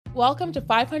Welcome to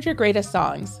 500 Greatest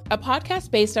Songs, a podcast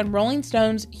based on Rolling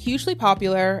Stone's hugely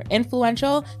popular,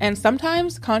 influential, and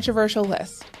sometimes controversial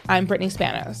list. I'm Brittany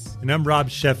Spanos. And I'm Rob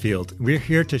Sheffield. We're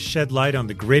here to shed light on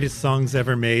the greatest songs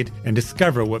ever made and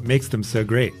discover what makes them so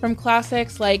great. From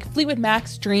classics like Fleetwood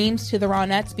Mac's Dreams to the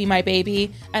Ronettes' Be My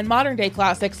Baby, and modern-day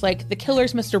classics like The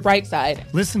Killers' Mr.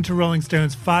 Brightside. Listen to Rolling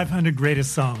Stone's 500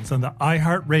 Greatest Songs on the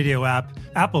iHeartRadio app,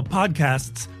 Apple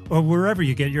Podcasts, or wherever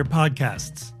you get your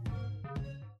podcasts.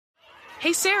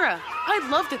 Hey Sarah, I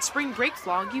love that spring break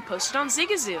vlog you posted on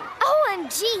Zigazoo.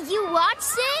 OMG, you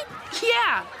watched it?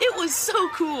 Yeah, it was so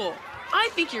cool. I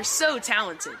think you're so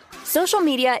talented. Social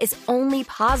media is only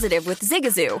positive with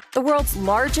Zigazoo, the world's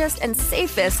largest and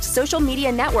safest social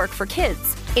media network for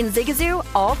kids. In Zigazoo,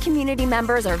 all community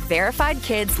members are verified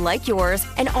kids like yours,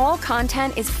 and all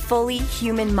content is fully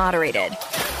human moderated.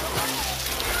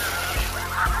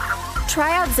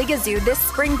 Try out Zigazoo this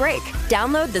spring break.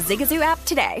 Download the Zigazoo app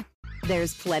today.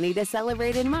 There's plenty to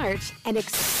celebrate in March and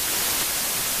National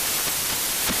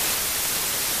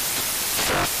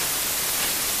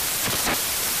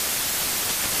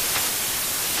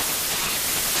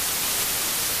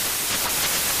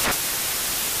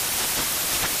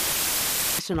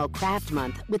Craft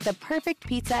Month with the perfect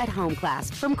pizza at home class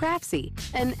from Craftsy.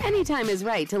 And anytime is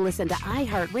right to listen to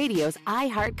iHeartRadio's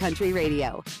iHeartCountry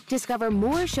Radio. Discover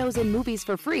more shows and movies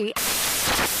for free.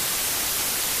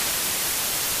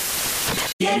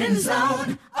 Get in the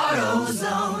zone,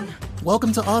 AutoZone.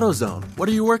 Welcome to AutoZone. What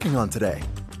are you working on today?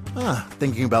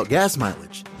 Thinking about gas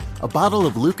mileage. A bottle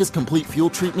of Lucas Complete Fuel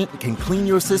Treatment can clean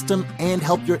your system and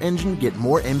help your engine get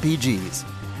more MPGs.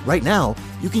 Right now,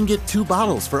 you can get 2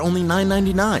 bottles for only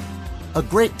 $9.99. A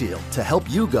great deal to help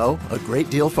you go a great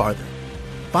deal farther.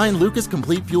 Find Lucas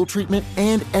Complete Fuel Treatment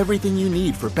and everything you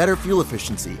need for better fuel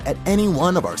efficiency at any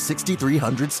one of our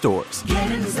 6,300 stores.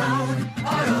 Get in the zone,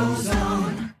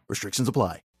 AutoZone. Restrictions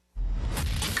apply.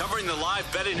 Covering the live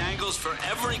betting angles for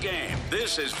every game.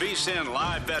 This is VSiN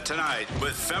Live Bet Tonight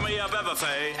with Femi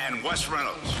Abebefe and Wes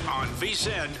Reynolds on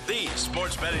VSiN, the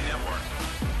sports betting network.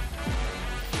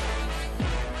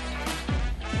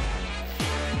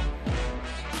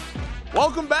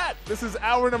 Welcome back. This is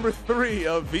hour number 3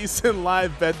 of VSiN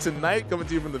Live Bet Tonight, coming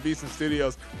to you from the VSiN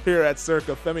studios here at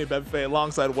Circa. Femi Abebefe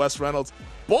alongside Wes Reynolds.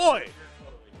 Boy!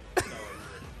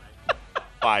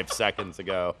 5 seconds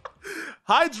ago.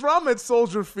 High drum at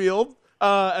Soldier Field.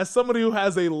 As somebody who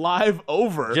has a live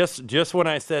over. Just when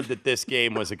I said that this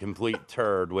game was a complete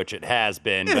turd, which it has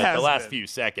been, but the last few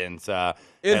seconds.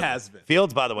 It has been.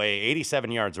 Fields, by the way,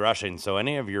 87 yards rushing, so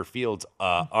any of your Fields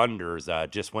unders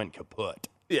just went kaput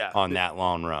on that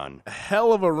long run. A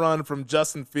hell of a run from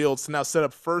Justin Fields to now set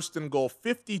up first and goal,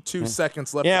 52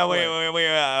 seconds left. Yeah,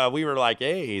 we were like,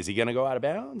 hey, is he going to go out of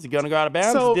bounds?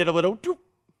 So, did a little...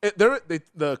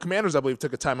 The Commanders, I believe,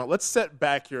 took a timeout. Let's set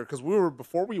back here because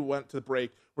before we went to the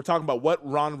break, we're talking about what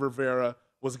Ron Rivera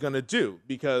was going to do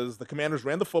because the Commanders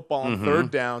ran the football on third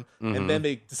down, and then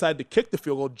they decided to kick the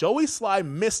field goal. Joey Sly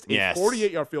missed a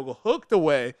 48-yard field goal, hooked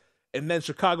away, and then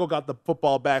Chicago got the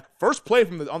football back. First play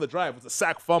on the drive was a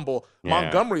sack fumble. Yeah.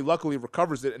 Montgomery luckily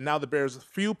recovers it, and now the Bears, a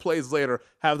few plays later,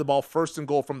 have the ball first and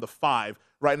goal from the 5.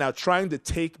 Right now, trying to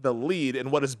take the lead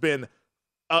in what has been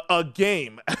a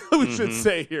game, we should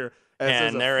say here.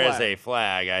 And there is a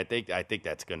flag. I think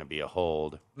that's going to be a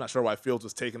hold. I'm not sure why Fields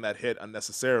was taking that hit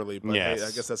unnecessarily, but hey,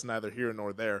 I guess that's neither here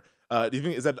nor there. Do you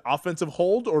think is that an offensive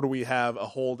hold, or do we have a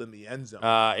hold in the end zone?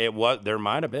 There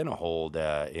might have been a hold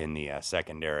in the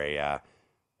secondary.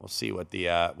 We'll see what the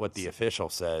official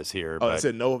says here. Oh, it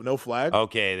said no flag?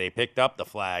 Okay, they picked up the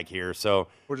flag here. So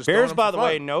Bears, by the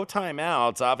way, no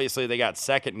timeouts. Obviously, they got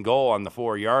second and goal on the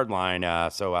 4-yard line.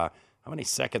 How many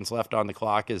seconds left on the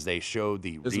clock as they showed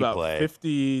the There's replay? About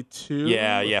 52?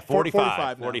 Yeah,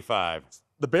 45.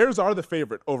 The Bears are the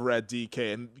favorite over at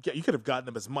DK, and you could have gotten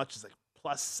them as much as like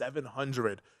plus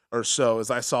 700 or so,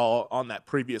 as I saw on that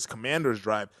previous Commanders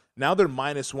drive. Now they're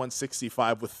minus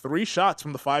 165 with 3 shots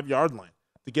from the 5-yard line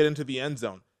to get into the end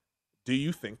zone. Do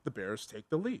you think the Bears take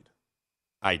the lead?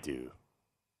 I do.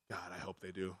 God, I hope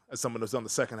they do. As someone who's on the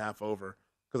second half over.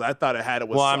 Because I thought it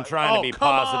was. Well, I'm trying to be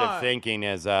positive thinking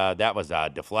as that was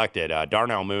deflected.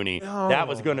 Darnell Mooney, that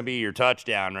was going to be your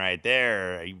touchdown right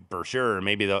there for sure.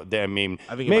 Maybe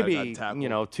maybe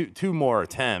two more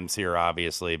attempts here,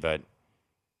 obviously, but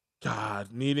God,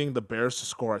 needing the Bears to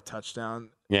score a touchdown.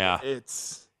 Yeah,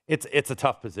 it's a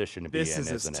tough position to be in. This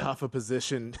is as tough a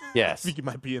position. Yes, I think you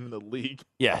might be in the league.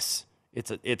 Yes,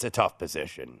 it's a tough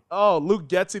position. Oh, Luke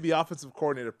Getsy, the offensive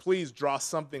coordinator, please draw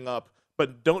something up.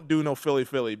 But don't do no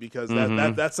Philly because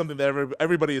that's something that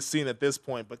everybody has seen at this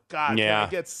point. But God, can I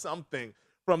get something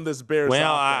from this Bears offense.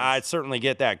 Well, offense. I'd certainly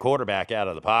get that quarterback out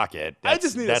of the pocket.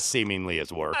 That's seemingly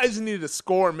his work. I just needed a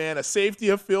score, man. A safety,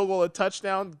 a field goal, a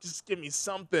touchdown. Just give me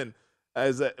something.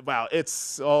 Is it going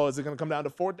to come down to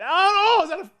 4th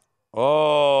down?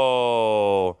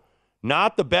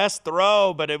 Not the best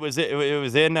throw, but it was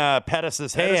in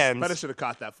Pettis' hands. Pettis should have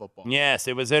caught that football. Yes,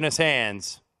 it was in his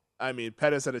hands. I mean,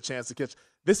 Pettis had a chance to catch.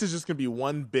 This is just going to be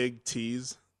one big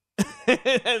tease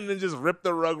and then just rip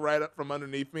the rug right up from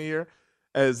underneath me here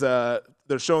as they're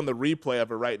showing the replay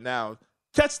of it right now.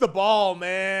 Catch the ball,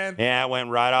 man. Yeah, it went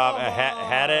right off.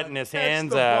 Had it in his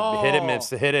hands,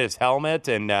 hit his helmet,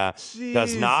 and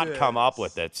does not come up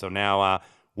with it. So now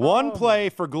one play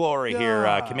for glory here.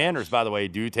 Commanders, by the way,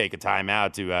 do take a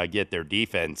timeout to get their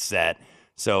defense set.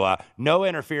 So no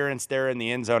interference there in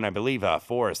the end zone. I believe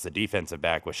Forrest, the defensive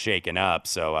back, was shaken up.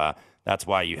 So that's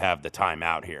why you have the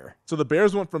timeout here. So the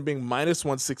Bears went from being minus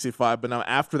 165, but now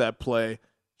after that play,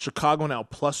 Chicago now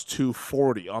plus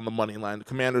 240 on the money line. The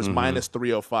Commanders minus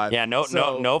 305. Yeah,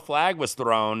 no flag was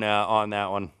thrown on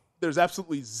that one. There's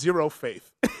absolutely zero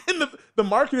faith. And the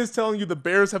market is telling you the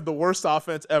Bears have the worst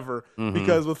offense ever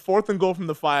because with 4th and goal from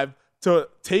the 5 to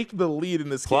take the lead in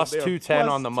this plus game. 210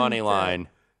 on the money line.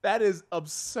 That is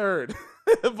absurd.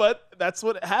 But that's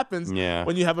what happens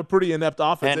when you have a pretty inept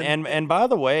offense. And by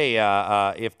the way,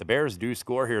 if the Bears do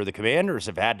score here, the Commanders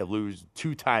have had to lose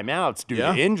 2 timeouts due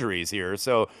to injuries here.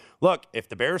 So, look, if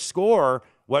the Bears score,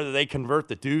 whether they convert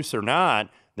the deuce or not,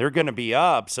 they're going to be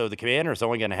up. So the Commanders are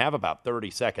only going to have about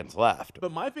 30 seconds left.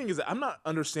 But my thing is that I'm not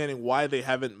understanding why they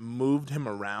haven't moved him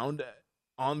around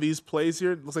on these plays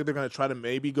here. It looks like they're going to try to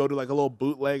maybe go to like a little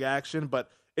bootleg action, but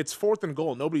it's 4th and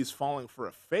goal. Nobody's falling for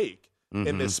a fake.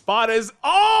 In this spot is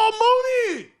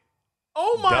Mooney.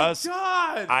 Oh my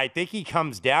God! I think he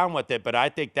comes down with it, but I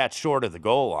think that's short of the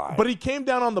goal line. But he came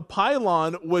down on the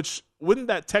pylon, which wouldn't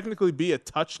that technically be a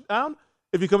touchdown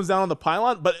if he comes down on the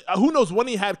pylon? But who knows when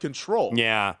he had control?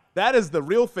 Yeah, that is the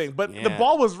real thing. But the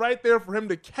ball was right there for him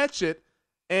to catch it,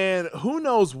 and who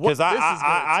knows what this is going to take.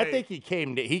 I think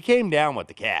he came down with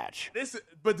the catch.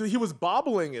 But he was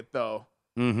bobbling it though.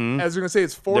 As you're gonna say,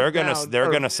 it's 4th down.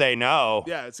 They're gonna say no.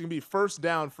 Yeah, it's gonna be 1st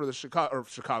down for the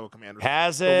Chicago Commanders.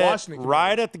 Has it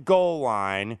right at the goal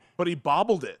line, but he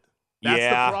bobbled it. That's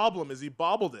the problem. Is he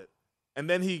bobbled it, and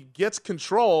then he gets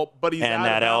control, but he's and out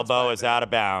that of bounds elbow is out of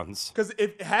bounds. Because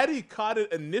had he caught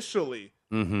it initially,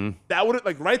 that would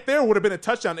have right there would have been a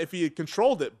touchdown if he had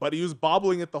controlled it. But he was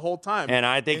bobbling it the whole time. And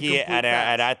I think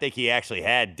I think he actually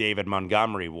had David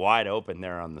Montgomery wide open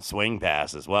there on the swing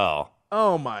pass as well.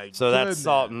 Oh, my So goodness. that's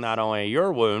salting not only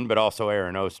your wound, but also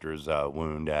Aaron Oster's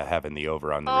wound, having the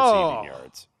over on the receiving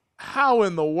yards. How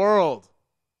in the world?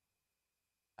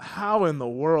 How in the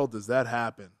world does that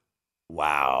happen?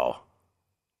 Wow.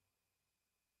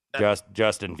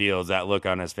 Justin Fields, that look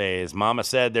on his face. Mama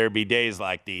said there'd be days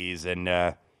like these, and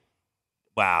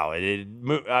wow.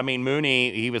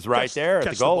 Mooney, he was right there at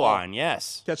the goal line,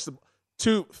 yes. Catch the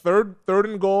third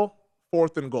and goal,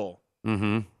 4th and goal.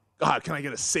 God, can I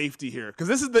get a safety here? Because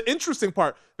this is the interesting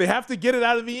part. They have to get it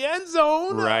out of the end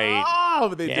zone. Right.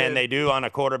 Oh, they did. And they do on a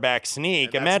quarterback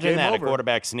sneak. Imagine that a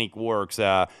quarterback sneak works.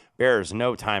 Bears,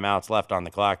 no timeouts left on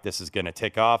the clock. This is going to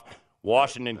tick off.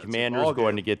 Washington Commanders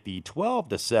going to get the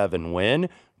 12-7 win.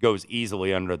 Goes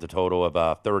easily under the total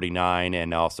of 39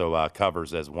 and also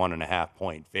covers as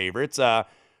 1.5-point favorites.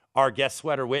 Our guest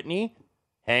sweater, Whitney,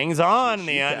 hangs on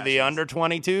the under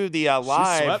 22, the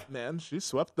live. She swept, man. She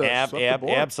swept the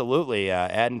board. Absolutely.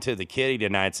 Adding to the kitty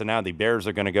tonight. So now the Bears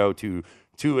are going to go to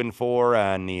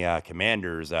 2-4, and the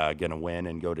Commanders going to win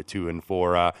and go to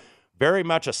 2-4. Very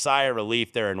much a sigh of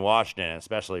relief there in Washington,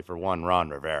 especially for one Ron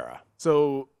Rivera.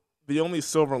 So the only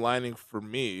silver lining for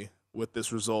me with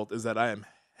this result is that I am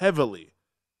heavily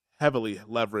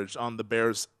leveraged on the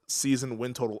Bears' season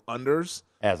win total unders.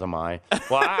 As am I.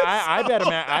 Well, I bet him.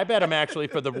 I bet him actually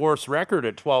for the worst record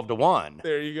at 12-1.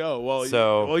 There you go.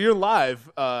 Well, you're live.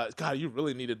 God, you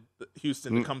really needed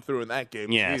Houston to come through in that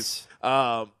game. Yes.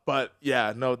 But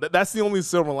yeah, no, that's the only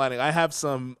silver lining. I have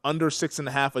some under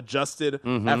 6.5 adjusted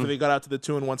after they got out to the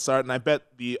 2-1 start, and I bet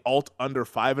the alt under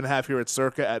 5.5 here at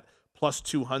Circa at plus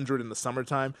 200 in the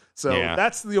summertime. So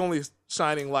that's the only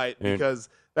shining light because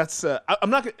that's.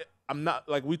 I'm not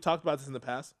like we talked about this in the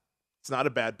past. It's not a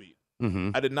bad beat.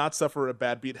 I did not suffer a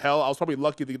bad beat. Hell, I was probably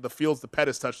lucky to get the Fields, the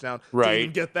Pettis touchdown. Right. Didn't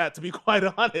even get that, to be quite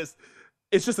honest.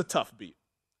 It's just a tough beat.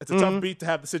 It's a tough beat to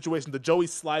have the situation, the Joey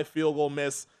Sly field goal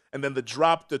miss, and then the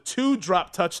 2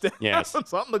 drop touchdown. Yes.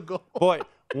 on the goal.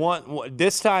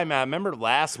 This time, I remember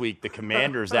last week, the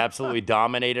Commanders absolutely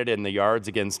dominated in the yards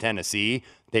against Tennessee.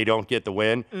 They don't get the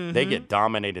win. Mm-hmm. They get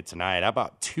dominated tonight. How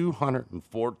about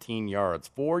 214 yards,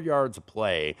 4 yards of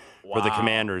play for the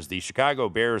Commanders? The Chicago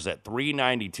Bears at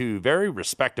 392, very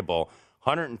respectable,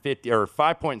 150 or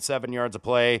 5.7 yards of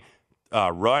play.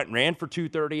 Ran for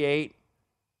 238,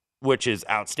 which is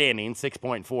outstanding.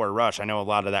 6.4 rush. I know a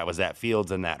lot of that was that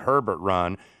Fields and that Herbert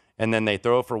run, and then they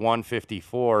throw for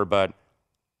 154, but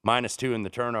 -2 in the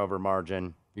turnover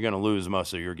margin. You're going to lose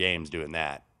most of your games doing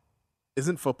that.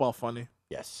 Isn't football funny?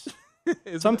 Yes.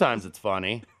 Sometimes it's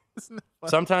funny.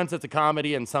 Sometimes it's a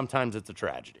comedy, and sometimes it's a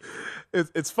tragedy.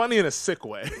 It's funny in a sick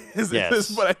way. This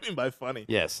is what I mean by funny.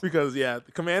 Yes. Because, the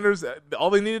Commanders,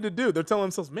 all they needed to do, they're telling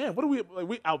themselves, man, what do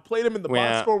we outplayed them in the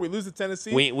box score. We lose to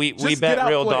Tennessee. We bet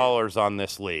real dollars on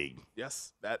this league.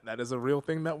 Yes, that is a real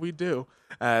thing that we do.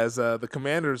 As the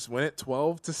Commanders win it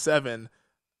 12-7.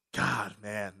 God,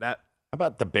 man, How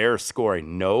about the Bears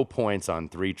scoring no points on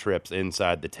 3 trips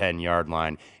inside the 10-yard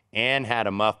line and had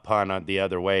a muff punt on the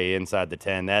other way inside the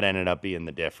 10. That ended up being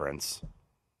the difference.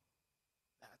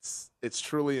 It's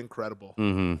truly incredible.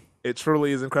 Mm-hmm. It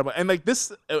truly is incredible. And like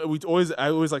this, I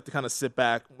always like to kind of sit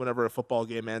back whenever a football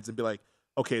game ends and be like,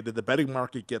 okay, did the betting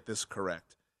market get this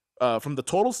correct? From the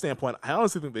total standpoint, I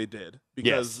honestly think they did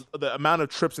because the amount of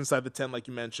trips inside the 10, like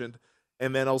you mentioned,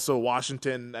 and then also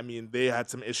Washington, I mean, they had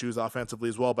some issues offensively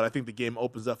as well, but I think the game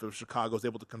opens up if Chicago is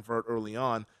able to convert early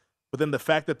on. But then the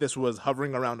fact that this was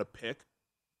hovering around a pick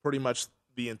pretty much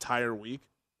the entire week,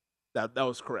 that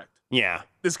was correct. Yeah.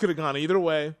 This could have gone either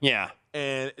way. Yeah.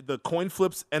 And the coin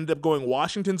flips ended up going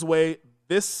Washington's way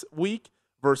this week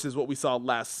versus what we saw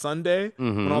last Sunday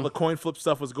when all the coin flip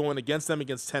stuff was going against them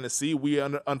against Tennessee. We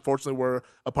unfortunately were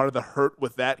a part of the hurt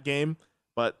with that game,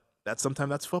 but sometimes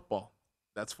that's football.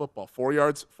 That's football. 4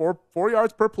 yards per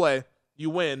play, you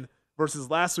win.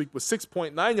 Versus last week was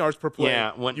 6.9 yards per play.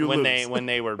 Yeah, when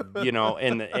they were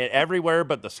in everywhere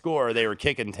but the score, they were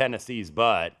kicking Tennessee's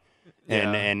butt,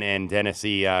 and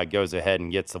Tennessee goes ahead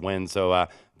and gets the win. So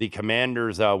the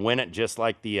Commanders win it just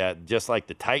like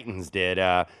the Titans did.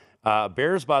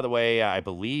 Bears, by the way, I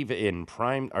believe in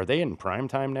prime. Are they in prime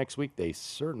time next week? They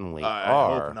certainly are.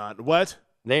 I hope not. What?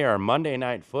 They are Monday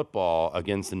Night Football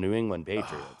against the New England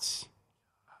Patriots.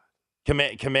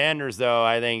 Commanders, though,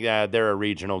 I think they're a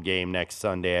regional game next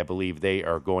Sunday. I believe they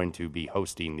are going to be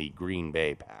hosting the Green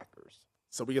Bay Packers.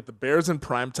 So we get the Bears in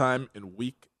primetime in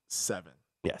Week 7.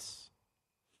 Yes.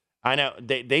 I know.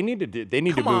 They need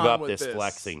to move up this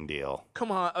flexing deal.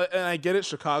 Come on. And I get it.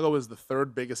 Chicago is the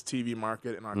 3rd biggest TV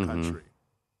market in our country.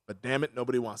 But damn it,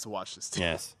 nobody wants to watch this team.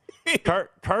 Yes.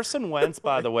 Carson Wentz,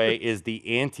 by the way, is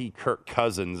the anti-Kirk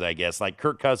Cousins, I guess. Like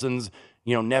Kirk Cousins,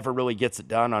 never really gets it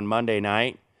done on Monday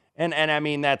night. And I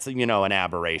mean, that's, an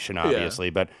aberration, obviously.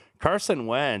 But Carson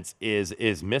Wentz is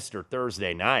Mr.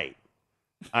 Thursday night.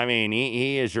 I mean,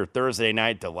 he is your Thursday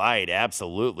night delight.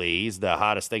 Absolutely. He's the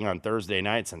hottest thing on Thursday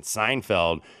night since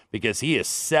Seinfeld because he is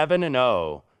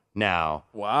 7-0 now.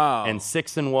 Wow. And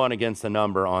 6-1 against the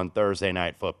number on Thursday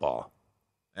Night Football.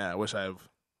 Yeah, I wish I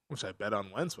bet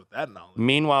on Wentz with that knowledge.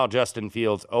 Meanwhile, Justin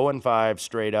Fields 0-5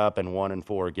 straight up and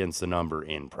 1-4 against the number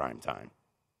in primetime.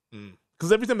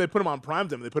 Because every time they put him on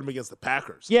primetime, they put him against the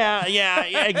Packers. Yeah,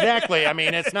 exactly. I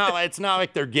mean, it's not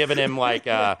like they're giving him like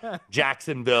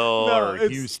Jacksonville or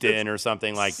Houston or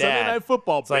something like that. Sunday Night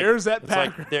Football, Bears at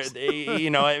Packers.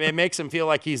 It makes him feel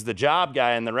like he's the job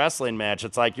guy in the wrestling match.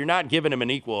 It's like you're not giving him an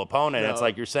equal opponent. No. It's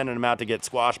like you're sending him out to get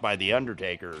squashed by the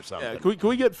Undertaker or something. Yeah, can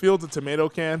we get Fields a tomato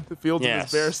can? Fields and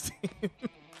his Bears team.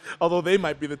 Although they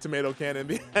might be the tomato can in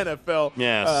the NFL.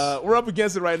 Yes. We're up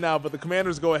against it right now, but the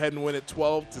Commanders go ahead and win it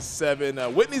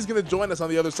 12-7. Whitney's going to join us on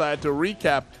the other side to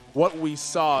recap what we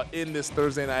saw in this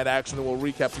Thursday night action, and we'll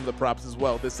recap some of the props as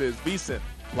well. This is VSiN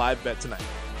Live Bet Tonight.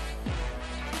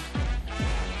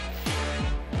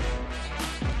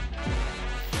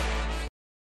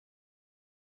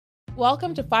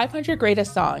 Welcome to 500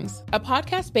 Greatest Songs, a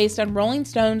podcast based on Rolling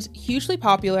Stone's hugely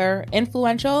popular,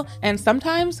 influential, and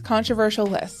sometimes controversial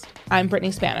list. I'm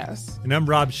Brittany Spanos. And I'm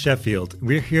Rob Sheffield.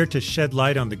 We're here to shed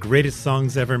light on the greatest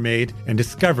songs ever made and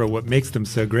discover what makes them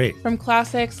so great. From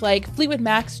classics like Fleetwood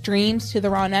Mac's Dreams to the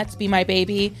Ronettes' Be My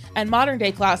Baby, and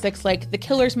modern-day classics like The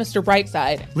Killers' Mr.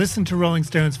 Brightside. Listen to Rolling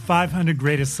Stone's 500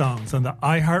 Greatest Songs on the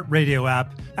iHeartRadio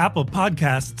app, Apple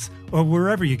Podcasts, or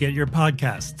wherever you get your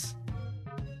podcasts.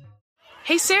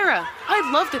 Hey Sarah,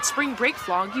 I love that spring break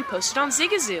vlog you posted on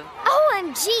Zigazoo.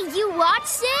 OMG, you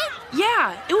watched it?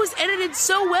 Yeah, it was edited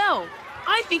so well.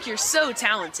 I think you're so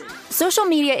talented. Social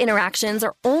media interactions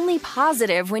are only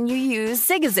positive when you use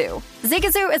Zigazoo.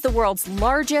 Zigazoo is the world's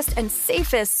largest and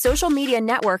safest social media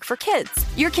network for kids.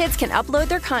 Your kids can upload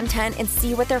their content and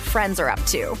see what their friends are up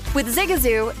to. With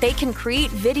Zigazoo, they can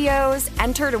create videos,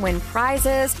 enter to win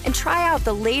prizes, and try out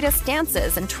the latest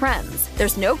dances and trends.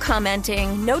 There's no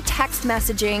commenting, no text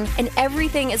messaging, and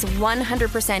everything is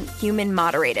 100% human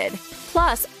moderated.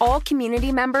 Plus, all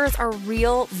community members are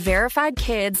real, verified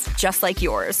kids just like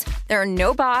yours. There are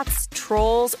no bots,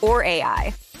 trolls, or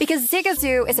AI. Because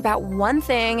Zigazoo is about one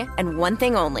thing and one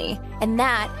thing only, and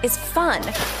that is fun.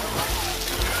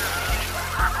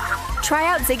 Try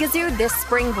out Zigazoo this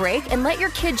spring break and let your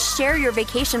kids share your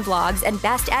vacation vlogs and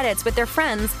best edits with their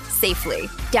friends safely.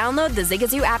 Download the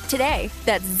Zigazoo app today.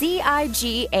 That's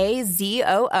Zigazoo.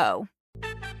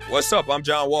 What's up? I'm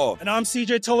John Wall. And I'm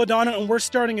CJ Toledano, and we're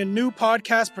starting a new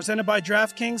podcast presented by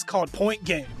DraftKings called Point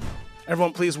Game.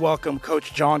 Everyone, please welcome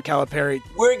Coach John Calipari.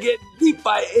 We're getting beat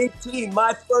by 18.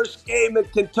 My first game in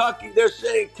Kentucky, they're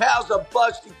saying Cal's a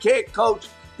bust. He can't coach.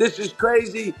 This is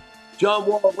crazy. John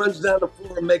Wall runs down the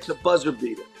floor and makes a buzzer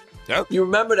beater. Yep. You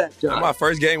remember that, John? That's my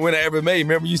first game winner I ever made.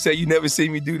 Remember you said you never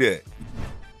seen me do that.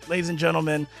 Ladies and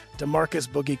gentlemen, DeMarcus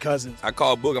Boogie Cousins. I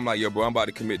called Boog. I'm like, yo, bro, I'm about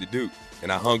to commit to Duke.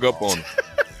 And I hung up on him.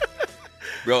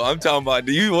 Bro, I'm talking about,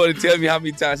 do you want to tell me how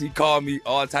many times he called me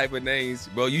all type of names?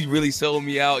 Bro, you really sold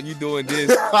me out. You doing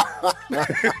this.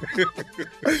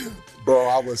 Bro,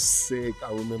 I was sick.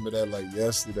 I remember that like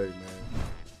yesterday, man.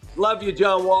 Love you,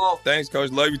 John Wall. Thanks,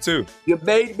 Coach. Love you, too. You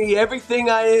made me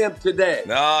everything I am today.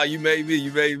 Nah, you made me.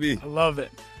 You made me. I love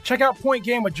it. Check out Point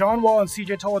Game with John Wall and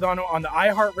CJ Toledano on the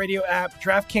iHeartRadio app,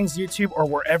 DraftKings YouTube, or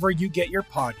wherever you get your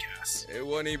podcasts. It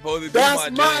wasn't even supposed to be That's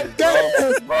my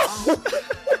dance, bro.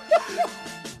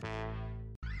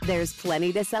 There's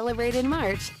plenty to celebrate in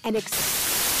March and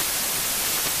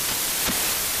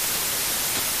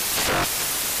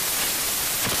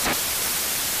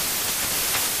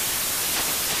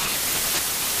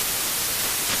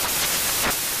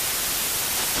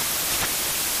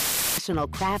National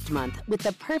Craft Month with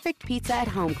the perfect pizza at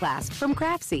home class from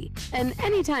Craftsy. And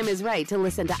anytime is right to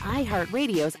listen to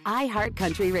iHeartRadio's iHeart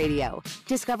Country Radio.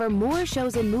 Discover more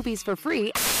shows and movies for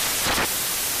free.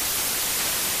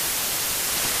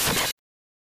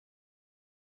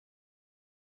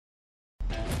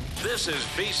 This is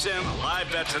VSiN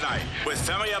Live Bet Tonight with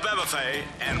Femi Abebefe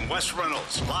and Wes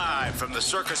Reynolds, live from the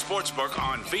Circus Sportsbook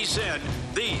on VSiN,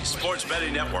 the sports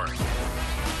betting network.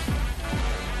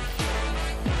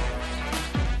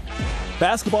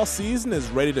 Basketball season is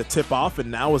ready to tip off, and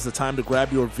now is the time to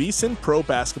grab your VSiN Pro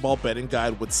Basketball Betting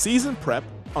Guide with season prep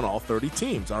on all 30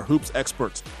 teams. Our hoops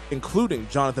experts, including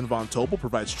Jonathan Von Tobel,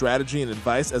 provide strategy and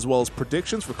advice as well as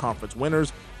predictions for conference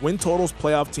winners, win totals,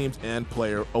 playoff teams, and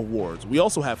player awards. We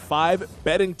also have 5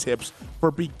 betting tips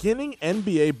for beginning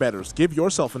NBA bettors. Give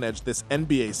yourself an edge this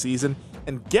NBA season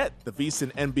and get the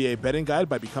VSiN NBA Betting Guide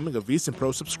by becoming a VSiN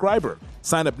Pro subscriber.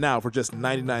 Sign up now for just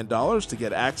 $99 to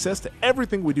get access to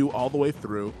everything we do all the way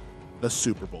through the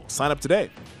Super Bowl. Sign up today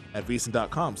at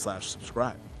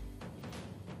VSiN.com/subscribe.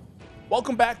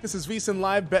 Welcome back. This is VSiN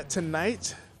Live Bet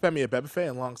Tonight. Femi Abebefe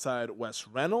alongside Wes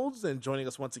Reynolds, and joining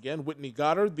us once again, Whitney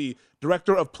Goddard, the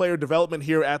Director of Player Development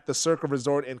here at the Circa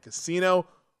Resort and Casino.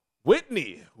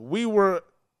 Whitney, we were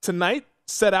tonight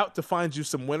set out to find you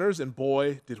some winners, and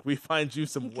boy, did we find you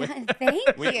some winners. Thank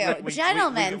you.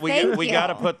 Gentlemen, thank you. We got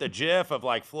to put the gif of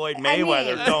like Floyd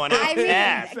Mayweather going out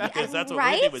fast, because that's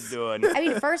what Whitney was doing. I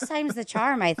mean, first time's the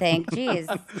charm, I think. Jeez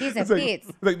and Pete.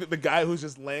 Like the guy who's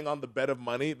just laying on the bed of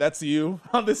money, that's you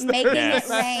on this Making it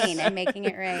rain and making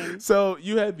it rain. So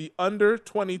you had the under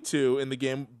 22 in the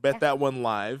game, bet that one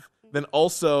live. Then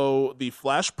also the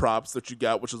flash props that you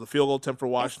got, which was a field goal attempt for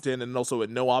Washington, and also a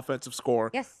no offensive score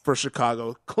for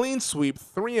Chicago. Clean sweep,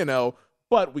 3-0.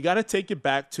 But we got to take it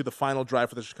back to the final drive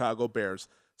for the Chicago Bears.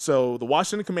 So the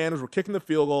Washington Commanders were kicking the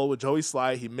field goal with Joey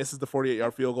Sly. He misses the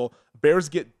 48-yard field goal. Bears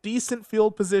get decent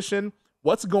field position.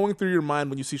 What's going through your mind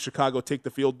when you see Chicago take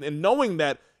the field and knowing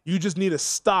that you just need a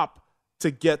stop to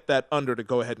get that under to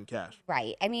go ahead and cash?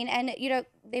 Right. I mean, and,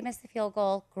 they missed the field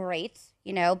goal. Great.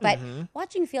 But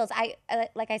watching Fields,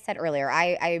 like I said earlier,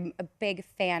 I'm a big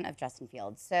fan of Justin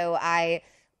Fields. So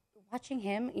watching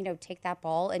him, take that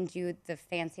ball and do the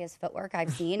fanciest footwork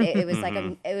I've seen, it was like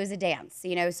it was a dance,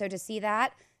 So to see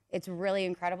that, it's really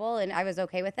incredible, and I was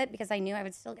okay with it because I knew I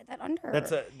would still get that under.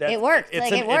 It worked.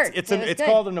 It worked. It's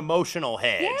called an emotional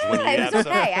hedge.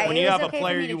 Yeah, when you have a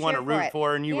player you want to root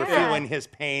for, and you were feeling his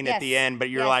pain at the end,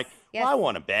 but you're like, well, I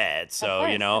want to bet, so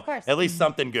at least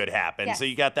something good happened. Yes. So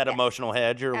you got that emotional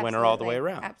hedge, or winner all the way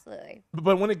around. Absolutely.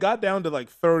 But when it got down to like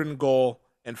 3rd and goal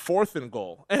and 4th and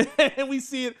goal, and we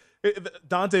see it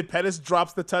Dante Pettis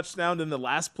drops the touchdown in the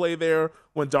last play there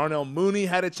when Darnell Mooney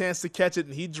had a chance to catch it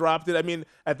and he dropped it. I mean,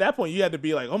 at that point, you had to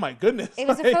be like, oh, my goodness. It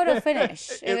was a photo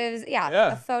finish. It was,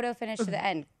 a photo finish to the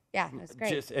end. Yeah, it was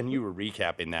great. And you were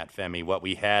recapping that, Femi, what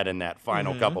we had in that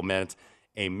final couple minutes.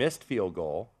 A missed field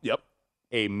goal. Yep.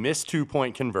 A missed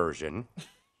 2-point conversion.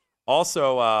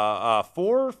 Also,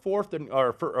 4 for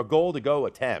a goal to go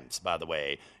attempts, by the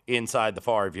way, inside the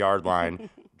 5-yard line.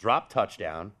 Drop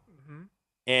touchdown.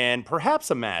 And perhaps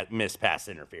a missed pass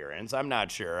interference. I'm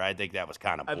not sure. I think that was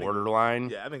kind of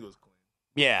borderline. I think it was clean.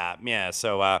 Yeah.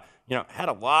 So, had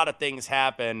a lot of things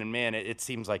happen, and man, it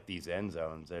seems like these end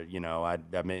zones, I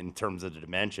mean, in terms of the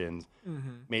dimensions,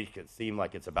 make it seem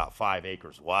like it's about 5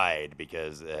 acres wide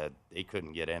because they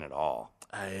couldn't get in at all.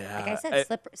 Like I said,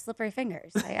 slippery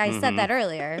fingers. I said that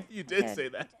earlier. You did say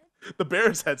that. The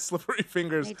Bears had slippery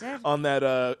fingers on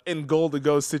that in goal to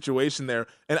go situation there.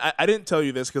 And I didn't tell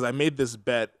you this because I made this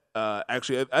bet.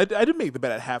 Actually, I didn't make the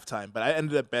bet at halftime, but I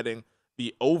ended up betting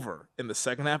the over in the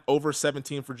second half, over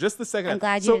 17 for just the second half. I'm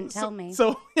glad you didn't tell me.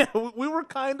 So, we were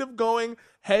kind of going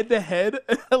head-to-head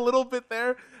a little bit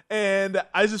there, and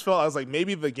I just felt, I was like,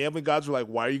 maybe the gambling gods were like,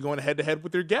 why are you going head-to-head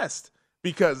with your guest?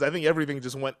 Because I think everything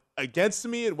just went against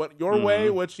me. It went your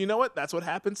way, which, you know what? That's what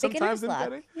happens sometimes in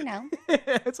betting.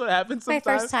 That's what happens sometimes.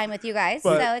 My first time with you guys,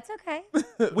 so it's okay.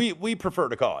 We prefer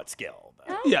to call it skill.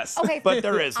 Oh, yes. Okay. But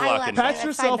there is luck in Pat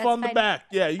yourself on the back.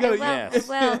 Yeah, you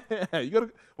gotta. You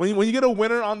gotta. When you get a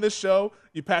winner on this show,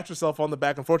 you pat yourself on the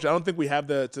back. Unfortunately, I don't think we have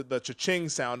the cha-ching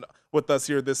sound with us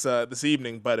here this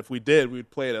evening. But if we did, we'd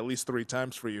play it at least 3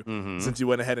 times for you since you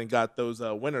went ahead and got those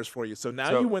winners for you. So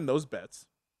now you win those bets.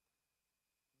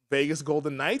 Vegas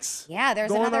Golden Knights. Yeah,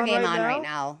 there's another game on right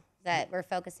now that we're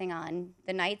focusing on.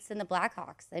 The Knights and the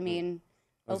Blackhawks. I mean,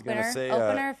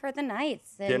 opener for the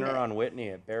Knights. And dinner on Whitney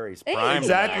at Barry's Prime.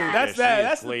 Exactly.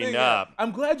 That's the thing. Up.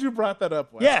 I'm glad you brought that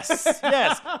up, Wes.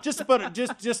 Yes. Just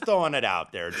throwing it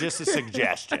out there. Just a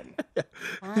suggestion.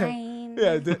 Fine.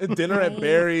 Yeah, dinner at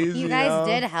Barry's. You guys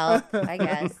did help, I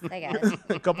guess.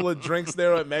 A couple of drinks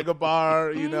there at Mega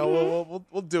Bar.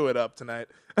 We'll do it up tonight.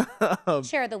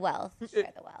 Share the wealth.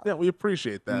 Yeah, we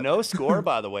appreciate that. No score,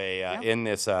 by the way, in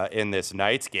this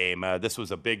Knights game. This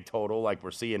was a big total, like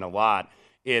we're seeing a lot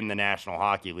in the National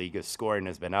Hockey League. As scoring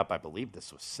has been up, I believe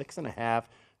this was 6.5.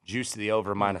 Juice to the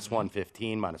over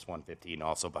 -115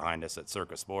 also behind us at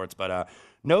Circa Sports. But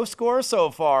no score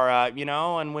so far,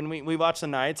 and when we watch the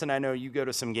Knights, and I know you go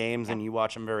to some games and you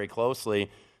watch them very closely,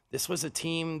 this was a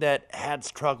team that had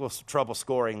trouble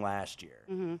scoring last year.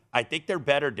 I think they're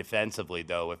better defensively,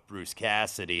 though, with Bruce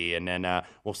Cassidy. And then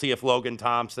we'll see if Logan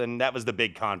Thompson, that was the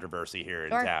big controversy here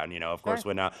in town. Of course,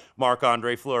 when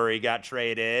Marc-Andre Fleury got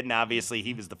traded, and obviously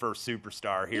he was the first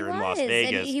superstar here in Las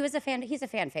Vegas. And he's a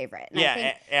fan favorite. And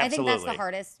absolutely. I think that's the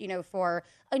hardest, for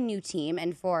a new team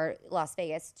and for Las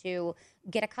Vegas to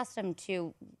get accustomed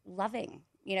to loving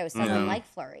someone like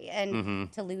Fleury,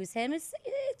 and to lose him it's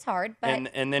hard. But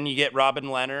and then you get Robin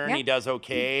Leonard, and he does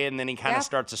okay, and then he kind of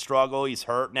starts to struggle. He's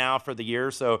hurt now for the year,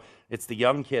 so it's the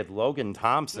young kid Logan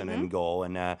Thompson in goal,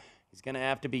 and he's going to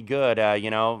have to be good.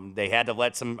 They had to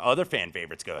let some other fan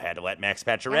favorites go. Had to let Max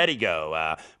Pacioretty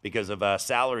go because of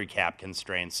salary cap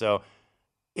constraints. So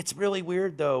it's really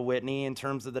weird, though, Whitney, in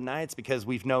terms of the Knights, because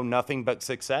we've known nothing but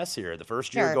success here. The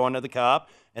first year going to the Cup,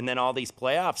 and then all these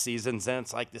playoff seasons, and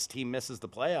it's like this team misses the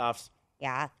playoffs.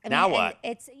 Yeah. Now what?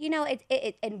 It's,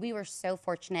 and we were so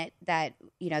fortunate that,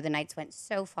 the Knights went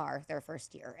so far their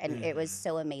first year, and it was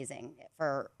so amazing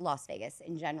for Las Vegas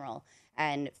in general,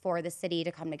 and for the city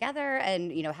to come together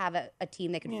and, have a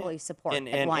team they could fully support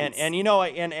at once.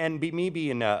 And me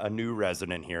being a new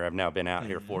resident here, I've now been out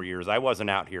here 4 years. I wasn't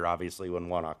out here, obviously, when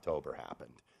 1 October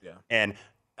happened. Yeah. And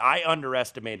I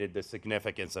underestimated the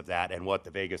significance of that and what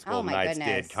the Vegas Golden Knights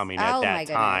did coming at that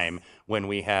time when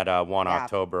we had 1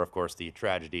 October, of course, the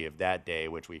tragedy of that day,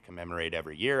 which we commemorate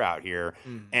every year out here.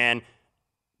 And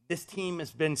this team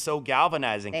has been so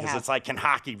galvanizing because it's like, can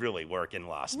hockey really work in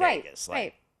Las Vegas?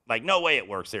 Like, no way it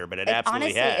works here, but it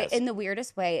absolutely honestly, has. In the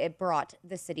weirdest way, it brought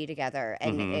the city together,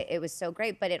 and it was so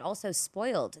great, but it also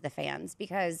spoiled the fans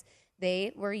because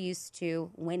they were used to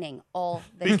winning all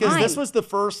the time. Because this was the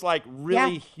first,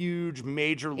 really huge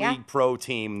Major League Pro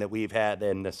team that we've had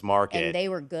in this market. And they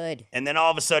were good. And then all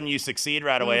of a sudden you succeed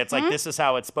right away. It's like, this is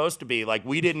how it's supposed to be. Like,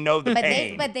 we didn't know the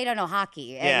pain. But they don't know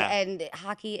hockey. And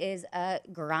hockey is a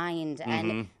grind.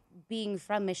 And being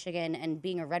from Michigan and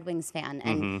being a Red Wings fan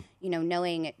and,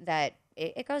 knowing that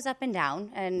it goes up and down.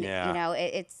 And,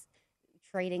 it's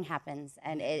trading happens,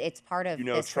 and it's part of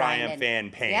this triumph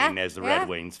and pain as the Red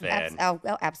Wings fan. Oh,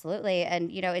 absolutely,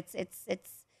 and it's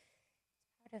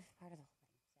part of the whole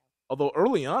thing. Although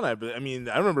early on, I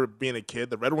remember being a kid.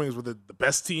 The Red Wings were the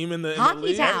best team in the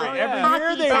league. Town. Every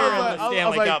year they were in the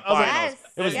Stanley Cup Finals.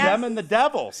 It was them and the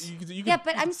Devils.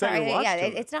 But I'm sorry. Yeah,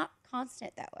 it's not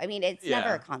constant though. I mean, it's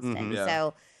never a constant.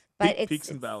 So. But peaks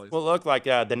and valleys. Well, look, like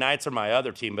the Knights are my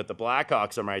other team, but the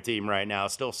Blackhawks are my team right now.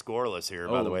 Still scoreless here,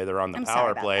 by the way. They're on the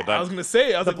power play. But I was going to say,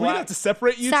 we have to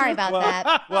separate you Sorry two. about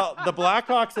that. Well, the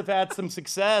Blackhawks have had some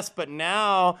success, but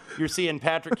now you're seeing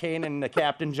Patrick Kane and the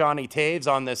captain Johnny Taves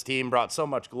on this team brought so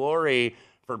much glory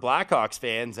for Blackhawks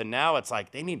fans, and now it's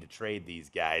like they need to trade these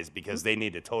guys because they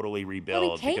need to totally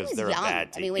rebuild because they're a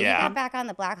bad team. I mean, when you got back on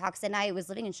the Blackhawks, and I was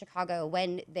living in Chicago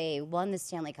when they won the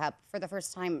Stanley Cup for the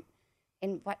first time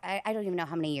in what I don't even know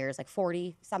how many years, like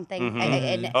 40 something.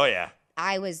 And oh yeah.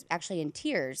 I was actually in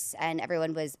tears, and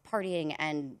everyone was partying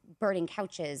and burning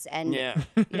couches, and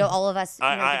all of us.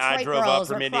 I drove up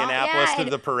from Indianapolis to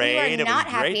the parade. We were not it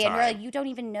was happy, great time. and we're like, you don't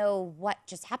even know what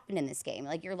just happened in this game.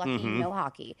 Like, you're lucky you know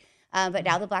hockey. But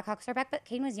now the Blackhawks are back. But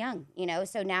Kane was young,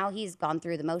 so now he's gone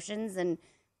through the motions, and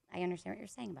I understand what you're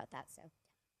saying about that. So.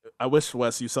 I wish,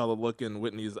 Wes, you saw the look in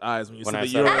Whitney's eyes when you said that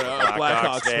you were a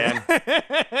Blackhawks fan.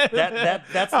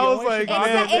 That's the only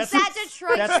Chicago. It's that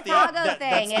Detroit Chicago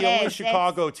thing. That's the only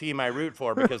Chicago team I root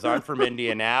for because I'm from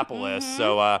Indianapolis.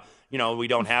 So, we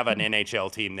don't have an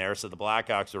NHL team there. So the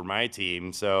Blackhawks are my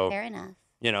team. So fair enough.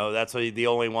 That's the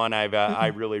only one I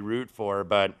really root for.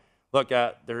 But look,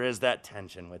 there is that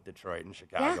tension with Detroit and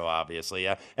Chicago, obviously.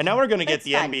 And now we're going to get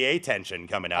the NBA tension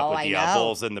coming up with the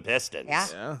Bulls and the Pistons.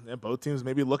 Yeah, both teams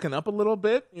maybe looking up a little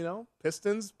bit.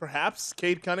 Pistons, perhaps.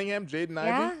 Cade Cunningham, Jaden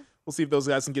Ivey. We'll see if those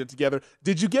guys can get it together.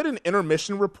 Did you get an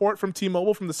intermission report from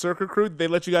T-Mobile from the Circa crew? Did they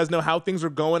let you guys know how things are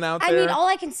going out there? I mean, all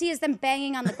I can see is them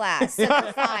banging on the glass. So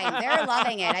they're fine. They're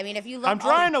loving it. I mean, if you look, I'm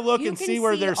trying to look and see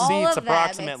where their seats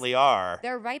approximately are.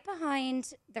 They're right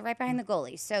behind. They're right behind the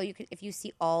goalie. So if you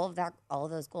see all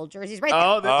of those gold jerseys right there.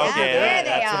 Oh, okay, there that's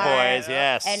they the are. boys.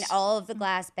 Yes. And all of the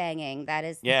glass banging. That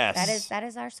is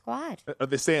our squad. Are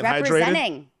they staying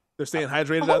representing? Hydrated? They're staying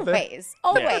hydrated out there?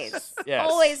 Always. Yes.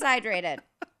 Always hydrated.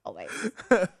 Always.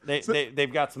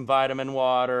 They've got some vitamin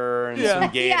water and some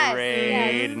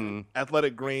Gatorade and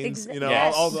Athletic Greens,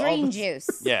 all the green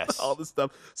juice. Yes. All this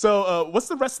stuff. So what's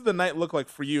the rest of the night look like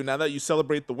for you now that you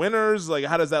celebrate the winners? Like,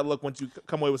 how does that look once you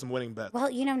come away with some winning bets?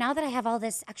 Well, now that I have all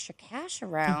this extra cash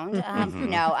around,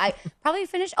 I probably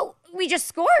finished. Oh, we just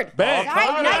scored. Bang.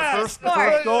 First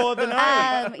goal of the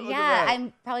night.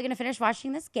 I'm probably going to finish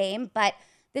watching this game, but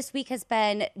this week has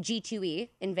been G2E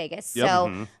in Vegas. Yep.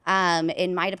 So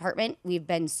in my department, we've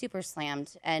been super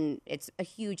slammed, and it's a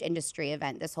huge industry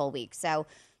event this whole week. So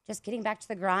just getting back to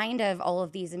the grind of all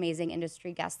of these amazing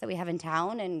industry guests that we have in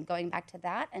town and going back to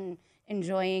that and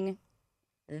enjoying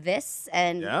this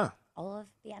and all of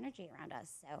the energy around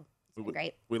us. So it's been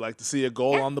great. We like to see a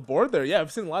goal on the board there. Yeah,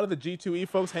 I've seen a lot of the G2E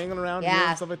folks hanging around here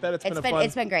and stuff like that. It's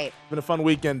been great. It's been a fun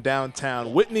weekend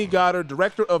downtown. Whitney Goddard,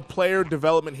 Director of Player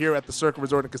Development here at the Circa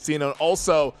Resort and Casino, and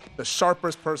also the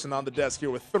sharpest person on the desk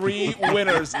here with 3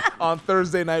 winners on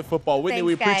Thursday Night Football. Whitney,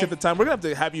 we appreciate the time. We're going to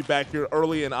have to have you back here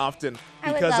early and often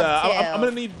because I'm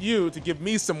going to need you to give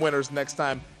me some winners next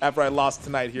time after I lost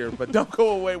tonight here. But don't go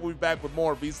away. We'll be back with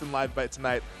more VSiN Live Bet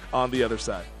tonight on the other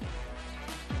side.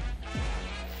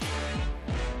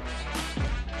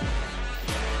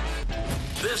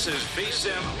 This is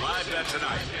VSiN Live Bet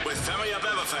Tonight with Femi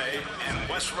Abebefe and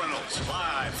Wes Reynolds,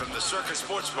 live from the Circa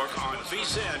Sportsbook on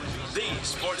VSiN, the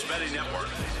sports betting network.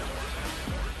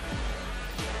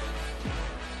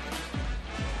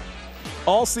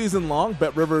 All season long,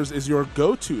 BetRivers is your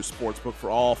go-to sportsbook for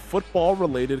all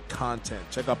football-related content.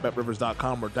 Check out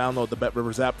BetRivers.com or download the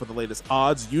BetRivers app for the latest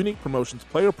odds, unique promotions,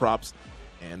 player props,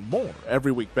 and more.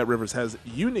 Every week, BetRivers has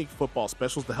unique football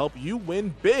specials to help you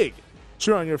win big.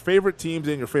 Cheer on your favorite teams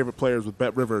and your favorite players with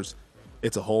BetRivers.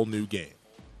 It's a whole new game.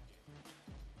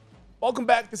 Welcome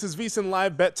back. This is VSiN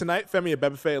Live Bet Tonight. Femi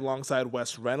Abebefe alongside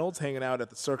Wes Reynolds hanging out at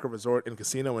the Circa Resort and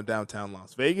Casino in downtown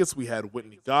Las Vegas. We had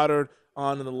Whitney Goddard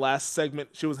on in the last segment.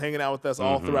 She was hanging out with us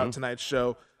all throughout tonight's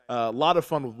show. A lot of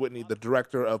fun with Whitney, the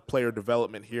Director of Player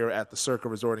Development here at the Circa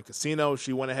Resort and Casino.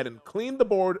 She went ahead and cleaned the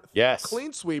board. Yes.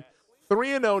 Clean sweep.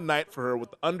 3-0 night for her with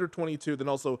under 22, then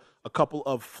also a couple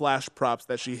of flash props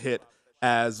that she hit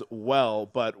as well.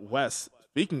 But Wes,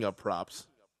 speaking of props,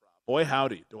 boy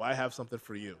howdy, do I have something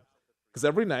for you. Because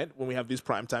every night when we have these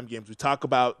primetime games, we talk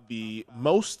about the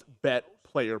most bet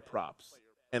player props.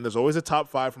 And there's always a top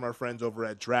 5 from our friends over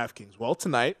at DraftKings. Well,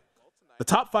 tonight, the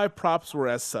top 5 props were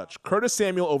as such. Curtis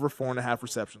Samuel over 4.5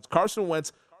 receptions. Carson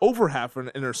Wentz over half an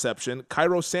interception.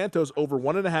 Cairo Santos over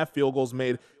 1.5 field goals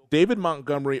made. David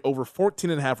Montgomery over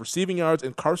 14.5 receiving yards.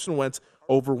 And Carson Wentz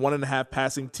over 1.5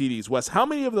 passing TDs. Wes, how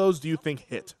many of those do you think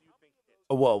hit?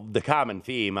 Well, the common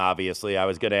theme, obviously, I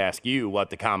was going to ask you what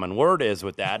the common word is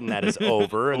with that, and that is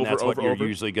over, and that's what you're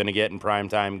usually going to get in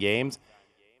primetime games.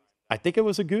 I think it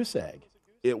was a goose egg.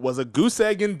 It was a goose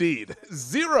egg indeed.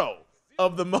 0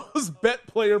 of the most bet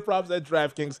player props at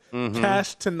DraftKings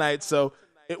cashed tonight, so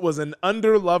it was an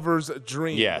under lover's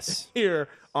dream here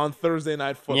on Thursday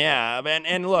Night Football. Yeah,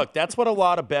 and look, that's what a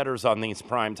lot of bettors on these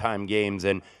primetime games,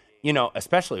 and, you know,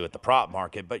 especially with the prop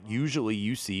market, but usually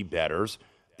you see bettors,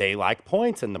 they like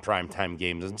points in the primetime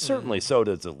games, and certainly so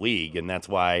does the league, and that's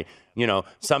why, you know,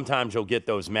 sometimes you'll get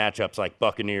those matchups like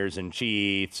Buccaneers and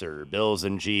Chiefs or Bills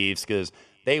and Chiefs because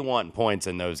they want points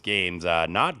in those games.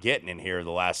 Not getting in here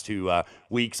the last 2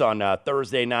 weeks on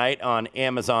Thursday night on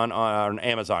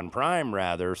Amazon Prime,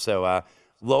 rather. So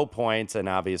low points and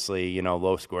obviously, you know,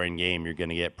 low-scoring game, you're going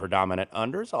to get predominant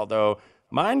unders, although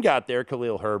mine got there,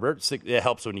 Khalil Herbert. It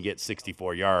helps when you get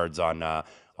 64 yards on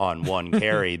one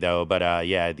carry, though. But,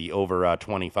 yeah, the over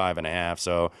 25.5.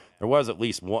 So there was at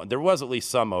least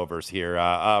some overs here.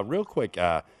 Real quick,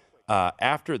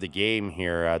 after the game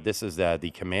here, this is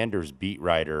the Commanders beat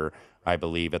writer, I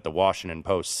believe, at the Washington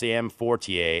Post, Sam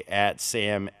Fortier, at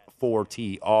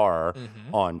Sam4TR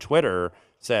on Twitter,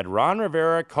 said Ron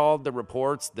Rivera called the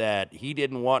reports that he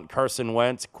didn't want Carson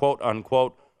Wentz, quote,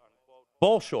 unquote,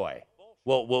 Bolshoi.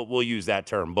 We'll use that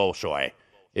term, Bolshoi,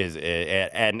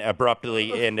 and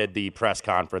abruptly ended the press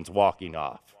conference walking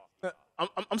off.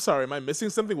 I'm sorry, am I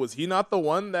missing something? Was he not the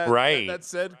one that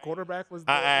said quarterback was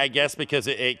the I guess because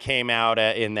it came out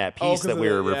in that piece that we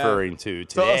were referring to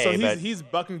today. So he's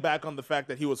bucking back on the fact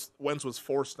that Wentz was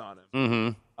forced on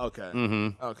him.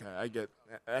 Okay. Okay, I get.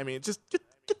 I mean, just get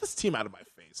this team out of my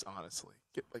face, honestly.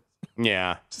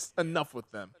 Just enough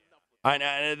with them. I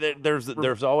know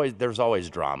there's always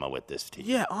drama with this team.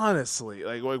 Yeah, honestly,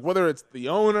 like whether it's the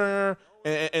owner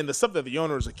and the stuff that the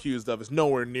owner is accused of is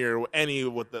nowhere near any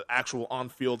with the actual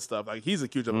on-field stuff. Like he's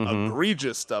accused of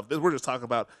egregious stuff. We're just talking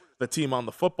about the team on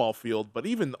the football field, but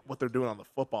even what they're doing on the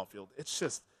football field, it's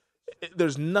just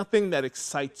there's nothing that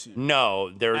excites you.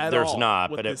 No, there's not.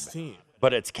 With this team.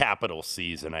 But it's capital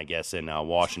season, I guess, in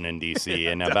Washington D.C.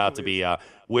 and about to be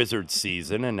Wizards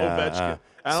season. And I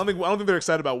don't think they're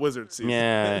excited about Wizards season.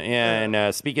 Yeah.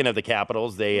 And speaking of the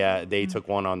Capitals, they took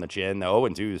one on the chin. The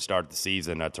 0-2 to start the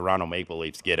season. Toronto Maple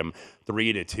Leafs get them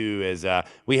 3-2. As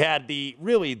we had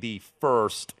the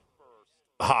first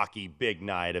hockey big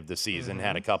night of the season.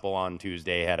 Had a couple on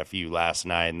Tuesday, had a few last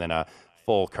night, and then a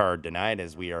full card tonight.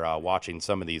 As we are watching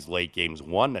some of these late games,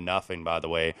 1-0. By the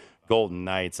way. Golden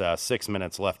Knights, 6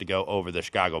 minutes left to go over the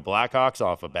Chicago Blackhawks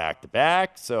off a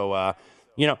back-to-back. So,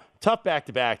 tough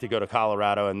back-to-back to go to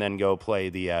Colorado and then go play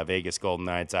the Vegas Golden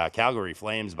Knights. Calgary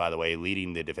Flames, by the way,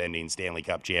 leading the defending Stanley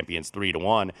Cup champions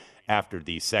 3-1 after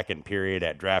the second period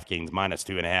at DraftKings,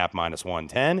 -2.5,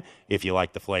 -110. If you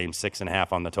like the Flames,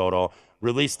 6.5 on the total.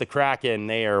 Release the Kraken.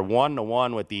 They are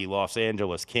 1-1 with the Los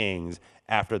Angeles Kings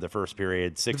after the first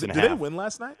period, 6.5. Did they win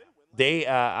last night? They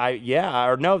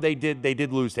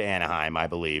did lose to Anaheim, I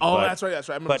believe. Oh, that's right. I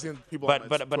remember seeing people.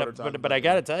 But I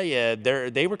got to tell you,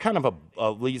 they were kind of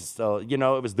at least it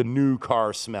was the new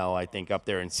car smell, I think, up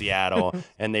there in Seattle,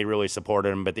 and they really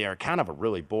supported them. But they are kind of a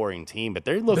really boring team. But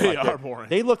they look boring.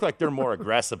 They look like they're more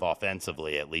aggressive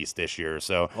offensively at least this year.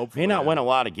 So hopefully, may not win a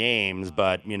lot of games,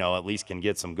 but at least can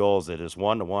get some goals. It is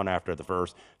 1-1 after the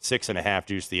first, 6.5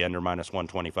 juice the under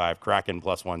 -125. Kraken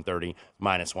 +130,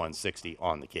 -160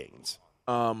 on the Kings.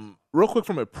 Real quick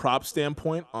from a prop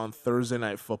standpoint on Thursday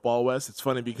Night Football, Wes, it's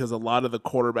funny because a lot of the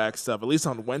quarterback stuff, at least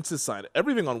on Wentz's side,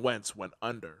 everything on Wentz went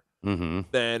under.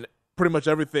 Then pretty much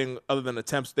everything other than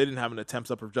attempts, they didn't have an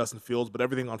attempts up for Justin Fields, but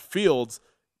everything on Fields,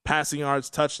 passing yards,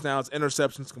 touchdowns,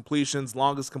 interceptions, completions,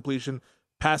 longest completion,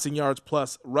 passing yards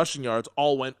plus rushing yards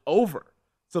all went over.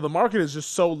 So the market is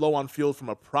just so low on Field from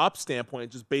a prop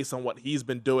standpoint, just based on what he's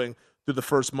been doing through the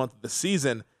first month of the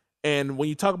season. And when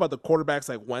you talk about the quarterbacks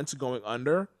like Wentz going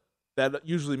under, that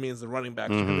usually means the running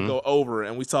backs are going to go over.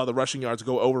 And we saw the rushing yards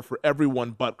go over for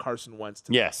everyone but Carson Wentz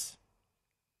tonight. Yes.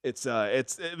 It's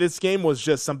this game was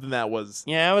just something that was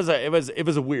it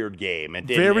was a weird game. It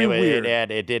weird.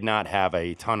 It did not have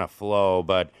a ton of flow,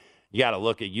 but you got to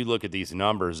look at these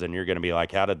numbers and you're going to be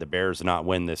like, how did the Bears not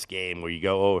win this game? Where you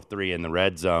go 0-3 in the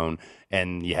red zone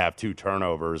and you have 2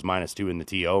 turnovers, -2 in the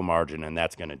TO margin, and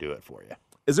that's going to do it for you.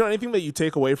 Is there anything that you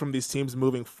take away from these teams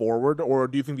moving forward, or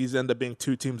do you think these end up being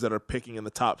 2 teams that are picking in the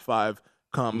top 5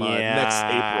 come next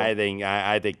April?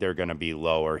 I think they're going to be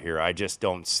lower here. I just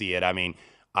don't see it. I mean,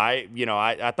 I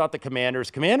thought the Commanders,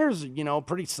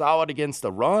 pretty solid against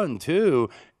the run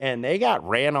too, and they got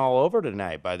ran all over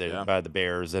tonight by the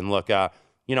Bears. And look,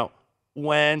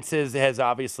 Wentz has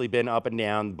obviously been up and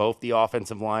down. Both the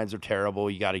offensive lines are terrible.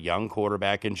 You got a young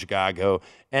quarterback in Chicago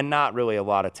and not really a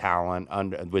lot of talent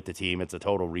with the team. It's a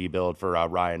total rebuild for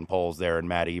Ryan Poles there and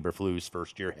Matt Eberflus,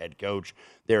 first-year head coach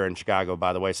there in Chicago,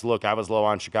 by the way. So, look, I was low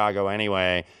on Chicago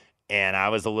anyway, and I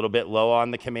was a little bit low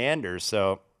on the Commanders.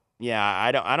 So, yeah,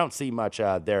 I don't see much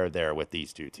there with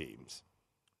these two teams.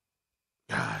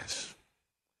 Gosh.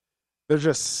 They're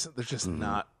just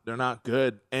not. They're not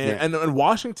good. And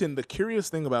Washington, the curious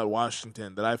thing about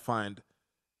Washington that I find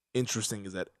interesting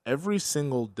is that every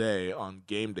single day on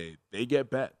game day, they get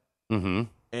bet. Mm-hmm.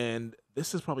 And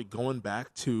this is probably going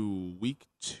back to week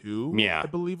 2, yeah. I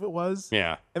believe it was.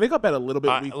 Yeah. And they got bet a little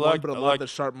bit week 1, but a lot of the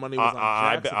sharp money was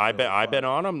on Jacksonville. I've been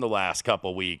on them the last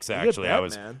couple weeks, actually.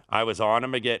 I was on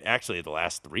them again, actually, the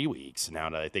last 3 weeks, now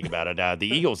that I think about it. The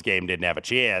Eagles game didn't have a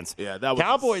chance. Yeah, that was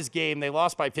Cowboys game, they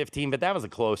lost by 15, but that was a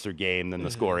closer game than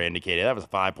the score indicated. That was a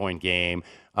 5-point game.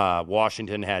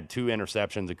 Washington had 2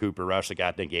 interceptions of Cooper Rush that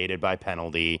got negated by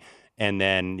penalty. And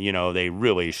then, they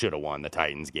really should have won the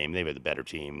Titans game. They were the better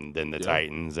team than the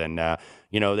Titans. And,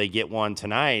 they get one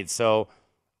tonight. So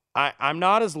I'm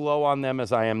not as low on them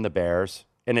as I am the Bears.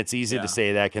 And it's easy to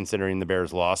say that considering the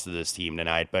Bears lost to this team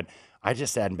tonight. But I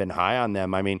just hadn't been high on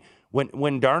them. I mean,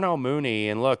 when Darnell Mooney,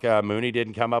 and look, Mooney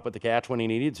didn't come up with the catch when he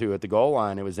needed to at the goal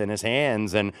line. It was in his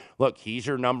hands. And look, he's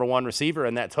your number 1 receiver.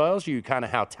 And that tells you kind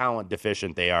of how talent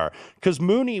deficient they are. Because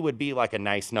Mooney would be like a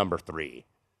nice number 3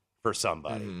 for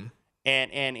somebody. Mm-hmm.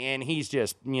 And he's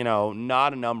just,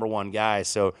 not a number 1 guy.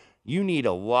 So you need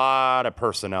a lot of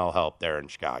personnel help there in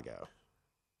Chicago.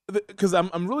 Because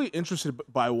I'm really interested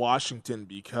by Washington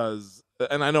because,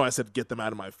 and I know I said get them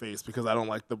out of my face because I don't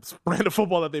like the brand of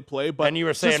football that they play. But and you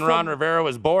were saying Ron Rivera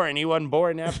was boring. He wasn't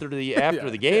boring after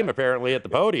the game, apparently, at the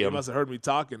podium. You must have heard me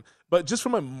talking. But just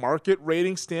from a market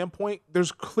rating standpoint,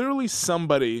 there's clearly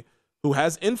somebody who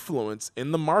has influence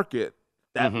in the market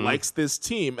that likes this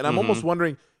team. And I'm almost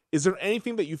wondering, is there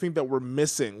anything that you think that we're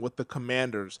missing with the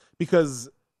Commanders? Because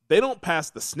they don't pass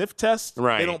the sniff test.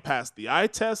 Right. They don't pass the eye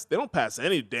test. They don't pass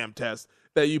any damn test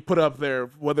that you put up there,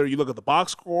 whether you look at the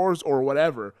box scores or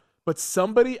whatever. But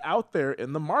somebody out there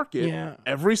in the market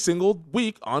every single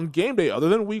week on game day, other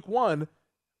than week 1,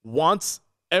 wants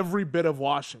every bit of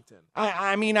Washington.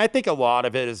 I mean, I think a lot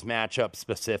of it is matchup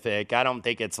specific. I don't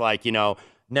think it's like,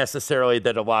 necessarily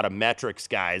that a lot of metrics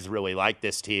guys really like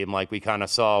this team, like we kind of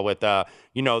saw with the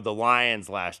Lions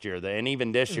last year, and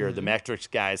even this year, the metrics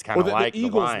guys kind of like the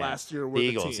Eagles Lions. Last year were the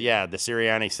Eagles, team. the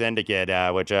Sirianni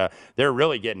Syndicate, which they're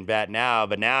really getting bet now,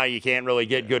 but now you can't really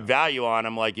get good value on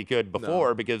them like you could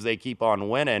before because they keep on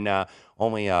winning.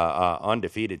 Only a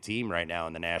undefeated team right now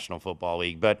in the National Football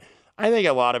League, but I think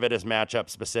a lot of it is matchup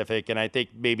specific, and I think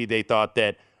maybe they thought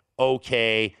that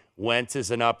Wentz is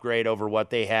an upgrade over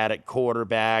what they had at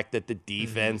quarterback, that the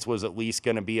defense was at least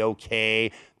going to be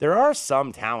okay. There are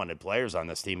some talented players on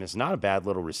this team. It's not a bad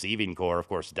little receiving core. Of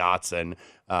course, Dotson,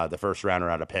 the first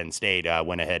rounder out of Penn State,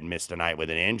 went ahead and missed tonight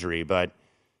with an injury. But,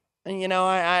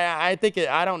 I think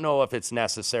I don't know if it's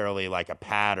necessarily like a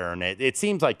pattern. It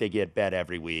seems like they get bet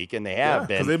every week, and they have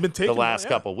been the last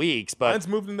couple weeks. But Lions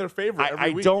moved in their favor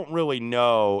every week. I don't really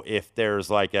know if there's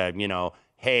like a,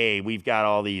 hey, we've got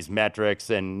all these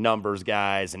metrics and numbers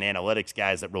guys and analytics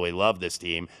guys that really love this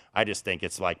team. I just think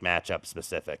it's like matchup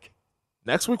specific.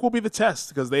 Next week will be the test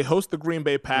because they host the Green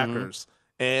Bay Packers.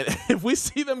 And if we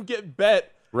see them get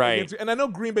bet, and I know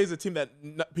Green Bay is a team that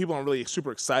people aren't really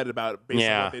super excited about based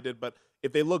on what they did, but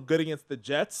if they look good against the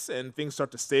Jets and things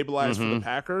start to stabilize for the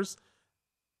Packers,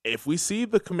 if we see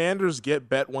the Commanders get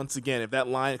bet once again, if that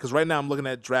line, because right now I'm looking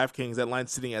at DraftKings, that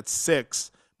line's sitting at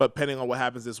 6, but depending on what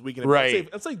happens this weekend,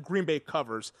 let's say Green Bay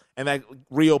covers and that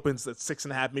reopens at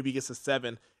 6.5, maybe gets to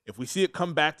 7. If we see it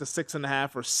come back to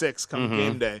 6.5 or 6 come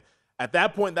game day, at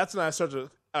that point, that's when I start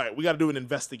to, all right, we got to do an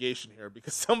investigation here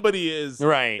because somebody is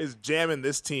jamming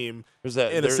this team in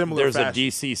a similar fashion.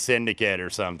 There's a DC syndicate or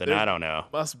something. I don't know.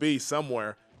 Must be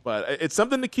somewhere. But it's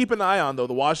something to keep an eye on, though.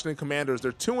 The Washington Commanders,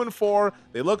 they're 2-4.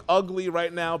 They look ugly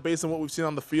right now based on what we've seen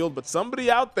on the field, but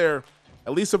somebody out there,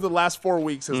 at least over the last 4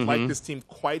 weeks, has liked this team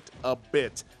quite a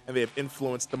bit, and they have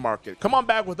influenced the market. Come on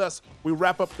back with us. We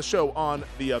wrap up the show on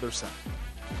the other side.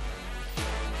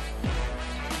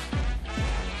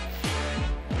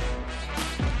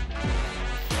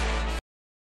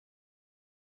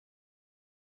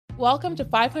 Welcome to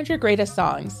 500 Greatest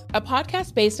Songs, a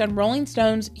podcast based on Rolling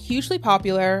Stone's hugely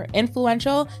popular,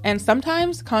 influential, and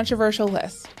sometimes controversial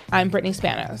list. I'm Brittany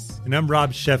Spanos. And I'm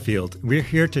Rob Sheffield. We're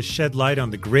here to shed light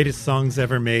on the greatest songs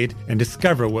ever made and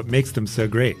discover what makes them so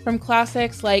great. From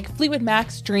classics like Fleetwood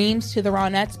Mac's Dreams to the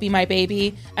Ronettes' Be My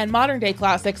Baby, and modern-day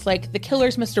classics like The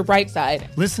Killer's Mr.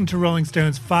 Brightside. Listen to Rolling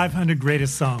Stone's 500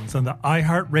 Greatest Songs on the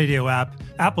iHeartRadio app,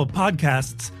 Apple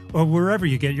Podcasts, or wherever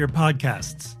you get your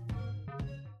podcasts.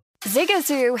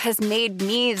 Zigazoo has made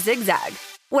me zigzag.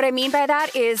 What I mean by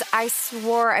that is I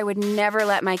swore I would never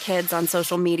let my kids on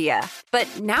social media, but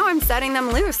now I'm setting them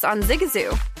loose on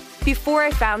Zigazoo. Before I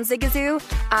found Zigazoo,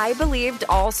 I believed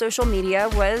all social media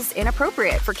was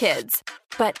inappropriate for kids.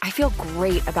 But I feel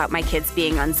great about my kids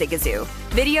being on Zigazoo.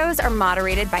 Videos are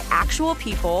moderated by actual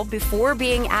people before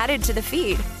being added to the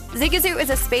feed. Zigazoo is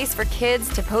a space for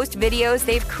kids to post videos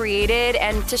they've created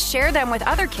and to share them with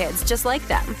other kids just like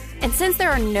them. And since there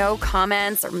are no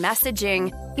comments or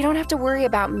messaging, you don't have to worry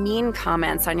about mean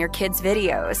comments on your kids'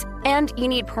 videos. And you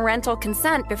need parental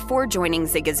consent before joining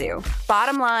Zigazoo.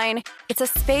 Bottom line, it's a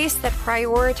space that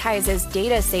prioritizes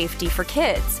data safety for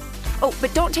kids. Oh,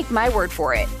 but don't take my word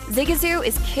for it. Zigazoo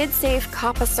is KidSafe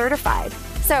COPPA certified.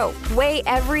 So weigh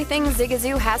everything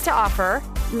Zigazoo has to offer.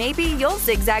 Maybe you'll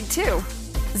zigzag too.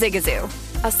 Zigazoo,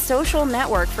 a social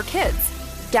network for kids.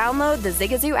 Download the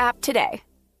Zigazoo app today.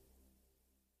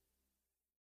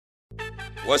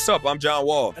 What's up? I'm John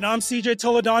Wall. And I'm CJ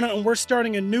Toledano, and we're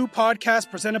starting a new podcast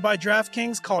presented by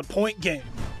DraftKings called Point Game.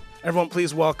 Everyone,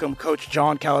 please welcome Coach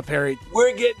John Calipari.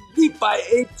 We're getting beat by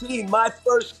 18. My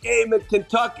first game in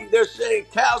Kentucky, they're saying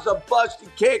Cal's a bust. He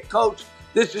can't coach.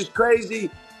 This is crazy.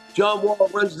 John Wall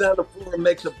runs down the floor and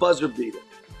makes a buzzer beater.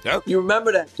 Yep. You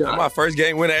remember that, John? That's my first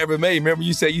game winner I ever made. Remember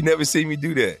you said you never see me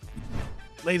do that.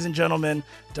 Ladies and gentlemen,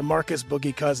 DeMarcus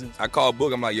Boogie Cousins. I called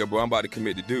Boog. I'm like, yo, bro, I'm about to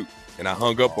commit to Duke. And I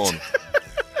hung up on him.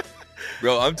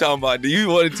 Bro, I'm talking about, do you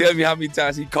want to tell me how many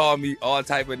times he called me all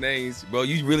type of names? Bro,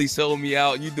 you really sold me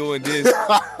out. You doing this.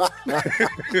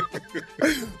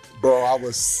 Bro, I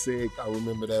was sick. I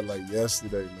remember that like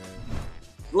yesterday, man.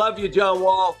 Love you, John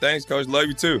Wall. Thanks, Coach. Love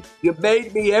you, too. You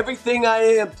made me everything I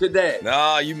am today.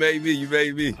 Nah, you made me. You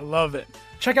made me. I love it.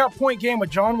 Check out Point Game with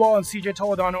John Wall and CJ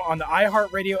Toledano on the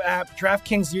iHeartRadio app,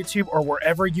 DraftKings YouTube, or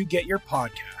wherever you get your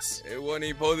podcasts. It wasn't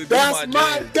even supposed to be That's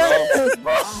my dance,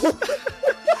 bro.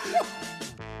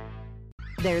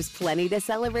 There's plenty to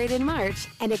celebrate in March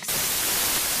and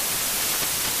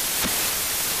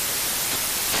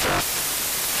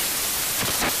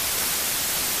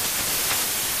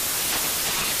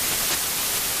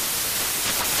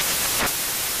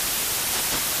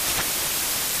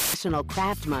National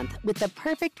Craft Month with the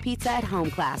perfect pizza at home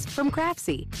class from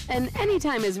Craftsy. And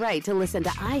anytime is right to listen to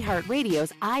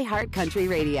iHeartRadio's iHeart Country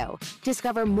Radio.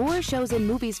 Discover more shows and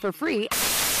movies for free.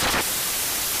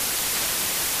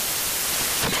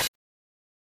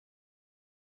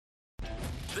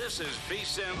 This is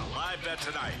VSiN Live Bet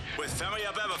Tonight with Femi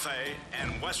Abebefe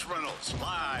and Wes Reynolds,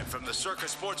 live from the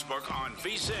Circus Sportsbook on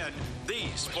VSiN, the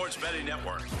sports betting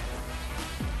network.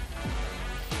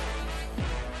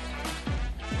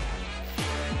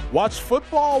 Watch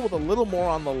football with a little more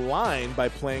on the line by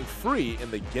playing free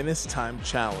in the Guinness Time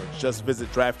Challenge. Just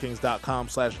visit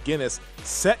DraftKings.com/Guinness,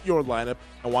 set your lineup,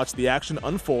 and watch the action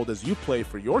unfold as you play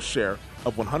for your share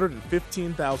of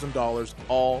 $115,000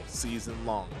 all season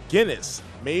long. Guinness,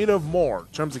 made of more.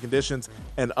 Terms and conditions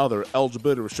and other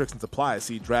eligibility restrictions apply.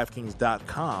 See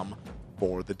DraftKings.com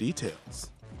for the details.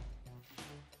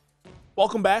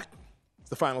 Welcome back.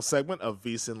 The final segment of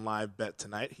VSiN Live Bet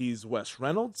Tonight. He's Wes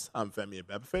Reynolds. I'm Femi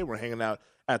Abebefe. We're hanging out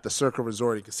at the Circa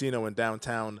Resort and Casino in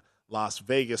downtown Las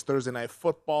Vegas. Thursday Night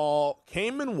Football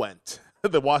came and went.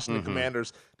 The Washington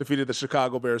Commanders defeated the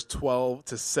Chicago Bears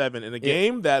 12-7 in a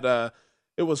game that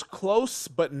it was close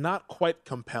but not quite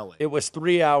compelling. It was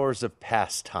 3 hours of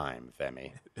pastime,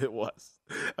 Femi. It was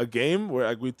a game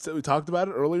where we talked about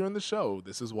it earlier in the show.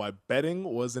 This is why betting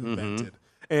was invented.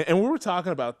 And we were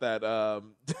talking about that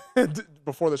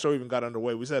before the show even got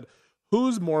underway. We said,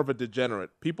 who's more of a degenerate?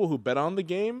 People who bet on the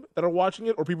game that are watching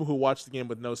it, or people who watch the game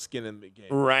with no skin in the game?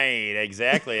 Right,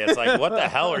 exactly. It's like, what the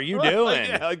hell are you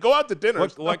doing? Like, go out to dinner.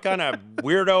 What kind of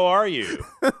weirdo are you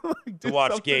to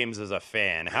watch games as a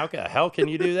fan? How the hell can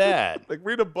you do that? Like,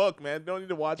 read a book, man. Don't need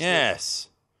to watch Yes.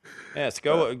 Yes,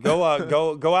 go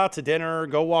out to dinner,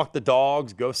 go walk the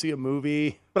dogs, go see a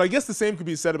movie. But I guess the same could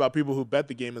be said about people who bet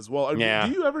the game as well. Yeah.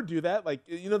 Do you ever do that? Like,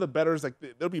 the bettors, like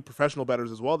there'll be professional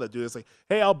bettors as well that do this. Like,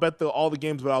 hey, I'll bet all the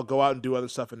games, but I'll go out and do other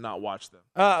stuff and not watch them.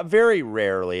 Very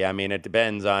rarely. I mean, it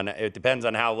depends on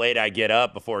how late I get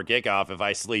up before kickoff. If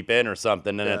I sleep in or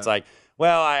something, and it's like,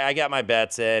 well, I got my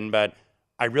bets in, but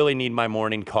I really need my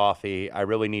morning coffee. I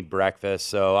really need breakfast,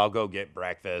 so I'll go get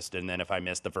breakfast. And then if I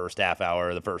miss the first half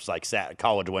hour, the first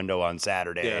college window on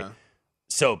Saturday,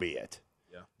 so be it.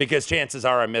 Yeah. Because chances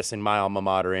are I'm missing my alma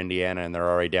mater, Indiana, and they're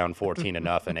already down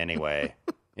 14-0 anyway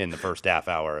in the first half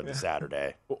hour of the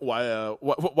Saturday.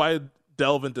 Why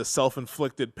delve into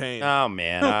self-inflicted pain? Oh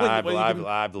man, I've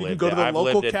lived it. Go to the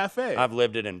local cafe. I've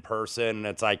lived it in person.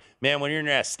 It's like, man, when you're in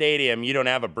that stadium, you don't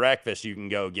have a breakfast you can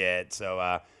go get.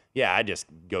 So yeah, I just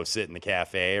go sit in the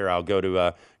cafe, or I'll go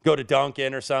to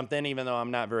Dunkin' or something. Even though I'm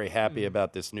not very happy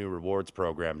about this new rewards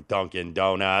program, Dunkin'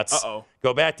 Donuts.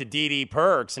 Go back to DD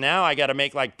Perks. Now I got to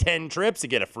make like 10 trips to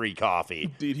get a free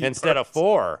coffee instead of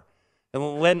 4.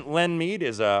 And Len Mead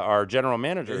is our general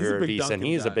manager here at VSiN.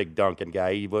 He's a big Dunkin'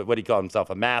 guy. What do you call himself?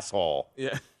 A masshole.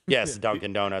 Yeah. Yes,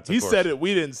 Dunkin' Donuts. Of he course. said it.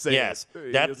 We didn't say it. Yes.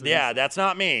 That's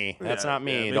not me. That's not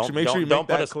me.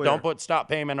 Don't put stop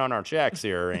payment on our checks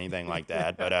here or anything like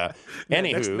that. But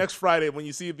anywho, next Friday when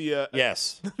you see the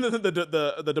yes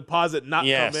the deposit not come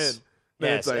in. Yes.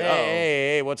 Like,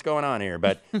 hey, what's going on here?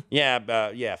 But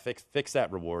fix that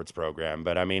rewards program.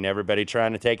 But I mean, everybody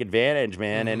trying to take advantage,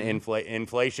 man, and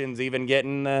inflation's even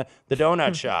getting the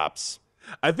donut shops.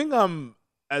 I think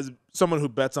as someone who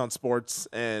bets on sports,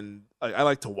 and I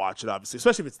like to watch it, obviously,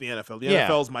 especially if it's the NFL. The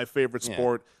NFL is my favorite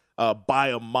sport by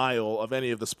a mile of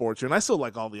any of the sports here, and I still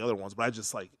like all the other ones, but I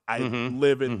just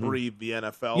live and breathe the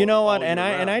NFL. You know what? And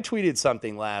I tweeted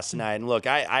something last night, and look,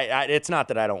 I it's not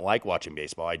that I don't like watching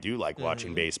baseball. I do like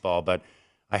watching baseball, but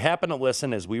I happened to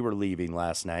listen as we were leaving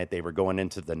last night. They were going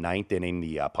into the 9th inning,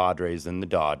 the Padres and the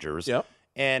Dodgers. Yep.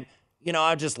 And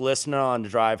I was just listening on the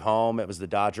drive home. It was the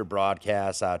Dodger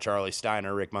broadcast, Charlie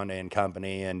Steiner, Rick Monday and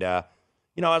company. And,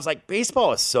 I was like,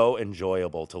 baseball is so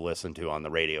enjoyable to listen to on the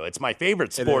radio. It's my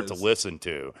favorite sport to listen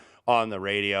to on the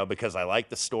radio because I like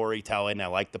the storytelling. I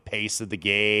like the pace of the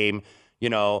game.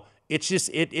 It's just,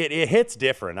 it hits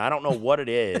different. I don't know what it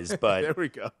is, but there we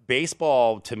go.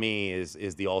 Baseball to me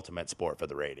is the ultimate sport for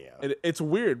the radio. It's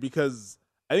weird because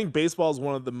I think baseball is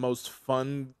one of the most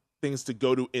fun things to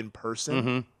go to in person.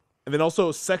 Mm-hmm. And then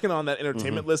also second on that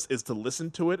entertainment list is to listen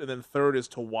to it, and then third is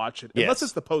to watch it. Unless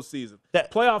it's the postseason.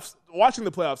 Watching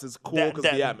the playoffs is cool because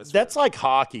of the atmosphere. That's like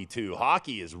hockey too.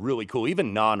 Hockey is really cool.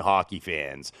 Even non-hockey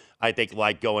fans, I think,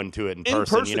 like going to it in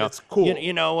person. It's cool.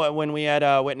 When we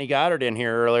had Whitney Goddard in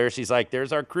here earlier, she's like,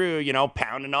 "There's our crew,"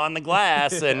 pounding on the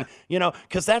glass, and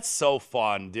because that's so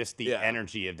fun. Just the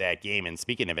energy of that game. And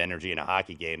speaking of energy in a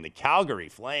hockey game, the Calgary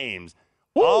Flames.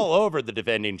 Woo! All over the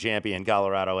defending champion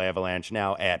Colorado Avalanche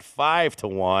now at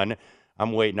 5-1.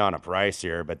 I'm waiting on a price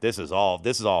here, but this is all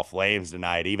Flames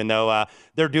tonight. Even though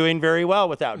they're doing very well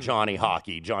without Johnny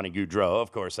Hockey, Johnny Gaudreau,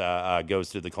 of course, goes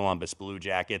to the Columbus Blue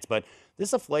Jackets. But this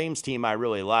is a Flames team I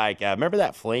really like. Remember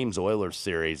that Flames Oilers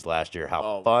series last year?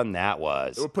 How fun that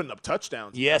was! They were putting up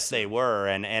touchdowns. Yes, they were,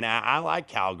 and I like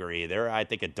Calgary. They're, I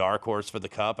think, a dark horse for the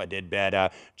Cup. I did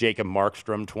bet Jacob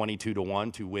Markstrom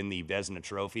 22-1 to win the Vezina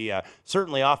Trophy.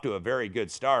 Certainly off to a very good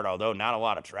start, although not a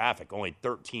lot of traffic. Only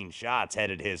 13 shots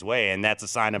headed his way, and that's a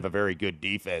sign of a very good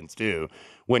defense too.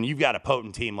 When you've got a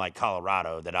potent team like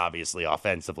Colorado, that obviously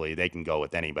offensively they can go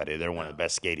with anybody. They're one of the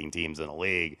best skating teams in the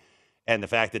league. And the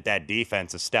fact that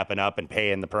defense is stepping up and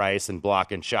paying the price and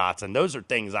blocking shots, and those are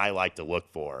things I like to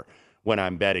look for when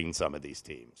I'm betting some of these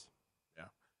teams.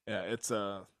 Yeah, it's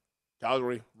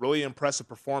Calgary, really impressive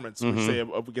performance, we say,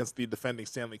 up against the defending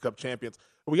Stanley Cup champions.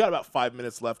 We got about 5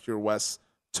 minutes left here, Wes.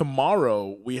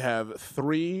 Tomorrow we have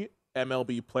 3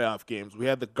 MLB playoff games. We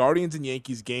had the Guardians and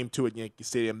Yankees Game 2 at Yankee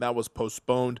Stadium. That was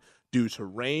postponed due to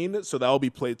rain, so that will be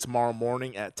played tomorrow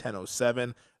morning at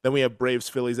 10:07. Then we have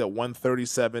Braves-Phillies at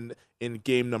 1:37 in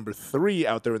game number 3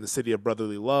 out there in the city of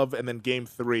brotherly love. And then game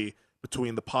 3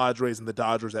 between the Padres and the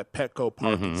Dodgers at Petco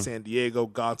Park in San Diego.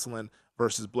 Gonsolin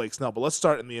versus Blake Snell. But let's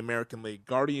start in the American League.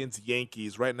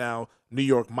 Guardians-Yankees right now, New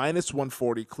York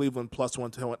 -140, Cleveland plus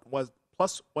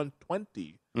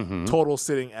 120. Total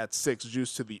sitting at 6,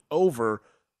 juice to the over.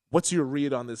 What's your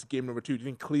read on this game number 2? Do you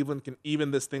think Cleveland can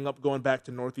even this thing up going back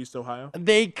to Northeast Ohio?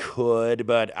 They could,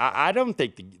 but I don't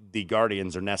think the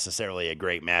Guardians are necessarily a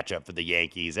great matchup for the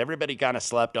Yankees. Everybody kind of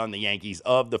slept on the Yankees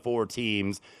of the 4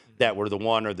 teams that were the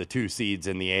 1 or the 2 seeds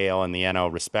in the AL and the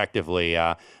NL respectively.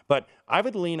 But I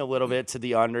would lean a little bit to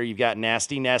the under. You've got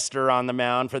Nasty Nestor on the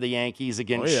mound for the Yankees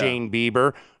against Shane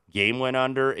Bieber. Game went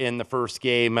under in the first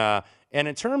game And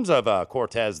in terms of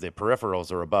Cortez, the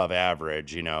peripherals are above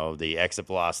average. You know, the exit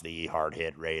velocity, hard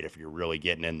hit rate, if you're really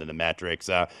getting into the metrics.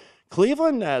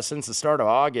 Cleveland, since the start of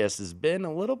August, has been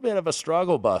a little bit of a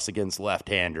struggle bus against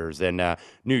left-handers, and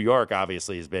New York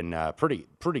obviously has been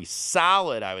pretty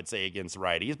solid, I would say, against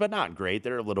righties, but not great.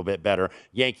 They're a little bit better.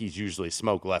 Yankees usually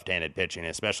smoke left-handed pitching,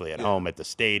 especially at home at the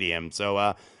stadium.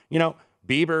 So,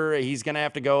 Bieber, he's going to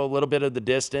have to go a little bit of the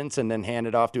distance and then hand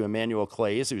it off to Emmanuel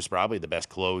Clays, who's probably the best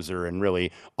closer in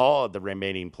really all of the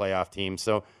remaining playoff teams.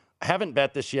 So, I haven't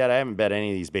bet this yet. I haven't bet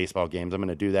any of these baseball games. I'm going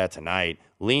to do that tonight.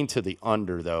 Lean to the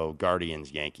under, though,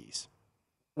 Guardians-Yankees.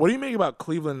 What do you make about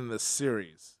Cleveland in this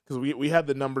series? Because we had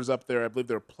the numbers up there. I believe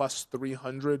they're plus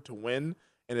 300 to win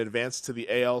and advance to the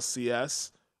ALCS.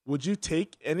 Would you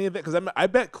take any of that? Because I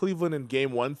bet Cleveland in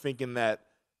Game 1 thinking that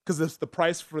because the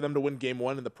price for them to win Game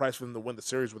 1 and the price for them to win the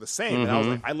series were the same. Mm-hmm. And I was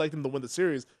like, I'd like them to win the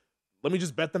series. Let me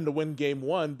just bet them to win Game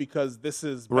 1 because this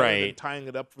is better than tying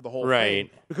it up for the whole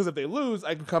thing. Because if they lose,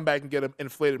 I can come back and get an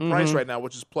inflated price right now,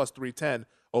 which is plus 310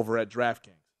 over at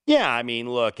DraftKings. Yeah, I mean,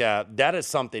 look, that is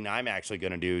something I'm actually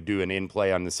going to do an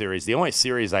in-play on the series. The only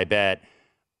series I bet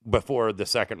before the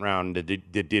second round,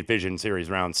 the division series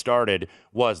round started,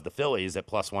 was the Phillies at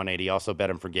plus 180. Also bet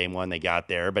them for Game 1. They got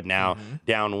there. But now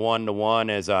down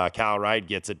 1-1 as Cal Wright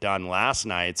gets it done last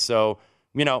night. So,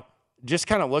 just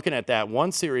kind of looking at that,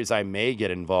 one series I may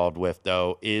get involved with,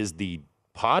 though, is the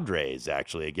Padres,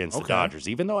 actually, against the Dodgers.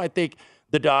 Even though I think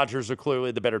the Dodgers are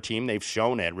clearly the better team. They've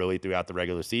shown it, really, throughout the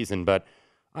regular season. But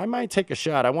I might take a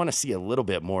shot. I want to see a little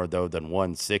bit more, though, than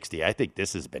 160. I think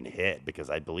this has been hit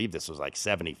because I believe this was like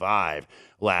 75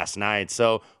 last night.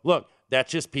 So, look,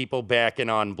 that's just people backing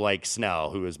on Blake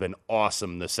Snell, who has been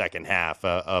awesome the second half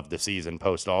of the season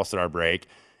post-All-Star break.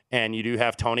 And you do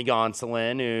have Tony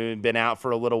Gonsolin, who's been out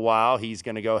for a little while. He's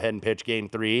going to go ahead and pitch Game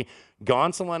 3.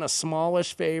 Gonsolin, a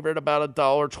smallish favorite, about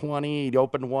 $1.20. He'd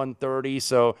opened 130,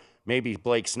 so maybe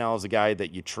Blake Snell is a guy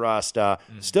that you trust.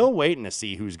 Still waiting to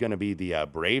see who's going to be the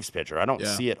Braves pitcher. I don't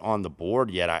see it on the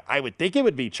board yet. I would think it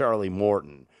would be Charlie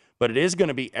Morton, but it is going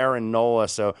to be Aaron Nola.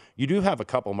 So you do have a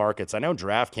couple markets. I know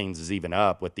DraftKings is even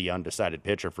up with the undecided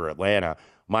pitcher for Atlanta,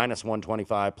 minus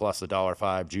 125 plus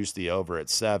 $1.05. Juice the over at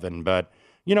 7, but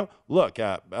look,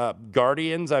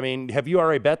 Guardians, I mean, have you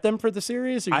already bet them for the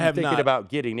series? Or are you thinking about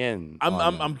getting in?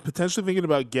 I'm potentially thinking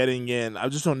about getting in. I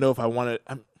just don't know if I want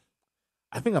to.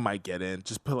 I think I might get in.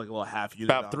 Just put like a little half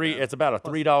unit. It's about a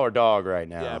 $3 dog right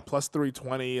now. Yeah, plus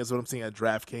 320 is what I'm seeing at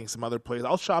DraftKings. Some other plays.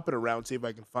 I'll shop it around, see if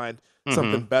I can find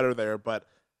something better there. But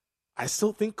I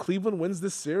still think Cleveland wins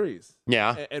this series.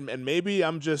 Yeah, and maybe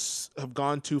I'm just have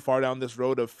gone too far down this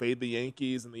road of fade the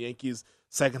Yankees and the Yankees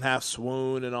second half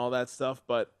swoon and all that stuff.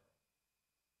 But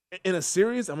in a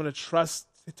series, I'm going to trust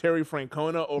Terry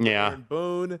Francona over Aaron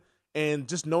Boone. And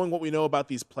just knowing what we know about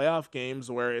these playoff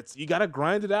games where you got to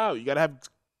grind it out. You got to have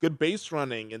good base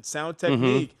running and sound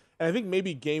technique. And I think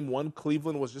maybe Game 1,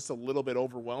 Cleveland was just a little bit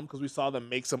overwhelmed because we saw them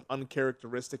make some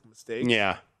uncharacteristic mistakes.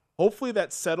 Yeah. Hopefully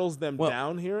that settles them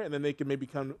down here, and then they can maybe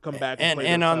come back.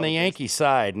 And on the Yankee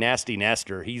side, Nasty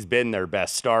Nestor, he's been their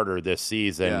best starter this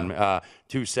season.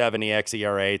 270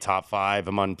 xERA, top 5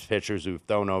 among pitchers who've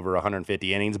thrown over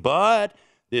 150 innings. But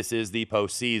this is the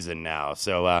postseason now.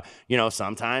 So,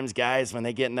 sometimes guys, when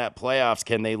they get in that playoffs,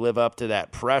 can they live up to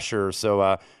that pressure?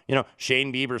 So,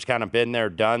 Shane Bieber's kind of been there,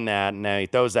 done that, and he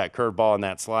throws that curveball and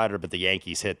that slider, but the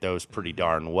Yankees hit those pretty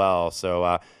darn well.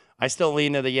 So, I still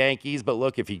lean to the Yankees, but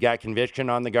look, if you got conviction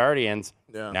on the Guardians,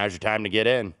 now's your time to get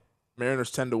in.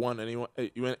 Mariners 10-1. Anyone?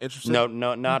 You interested? No,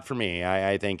 not for me.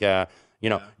 I think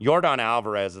Yordan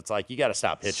Alvarez. It's like you got to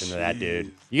stop pitching to that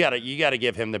dude. You got to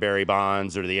give him the Barry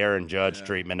Bonds or the Aaron Judge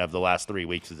treatment of the last 3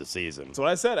 weeks of the season. That's what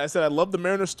I said. I love the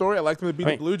Mariners story. I like them to beat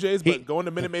the Blue Jays, but going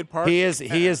to Minute Maid Park. He is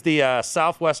the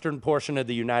southwestern portion of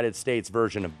the United States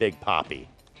version of Big Papi,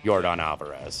 Yordan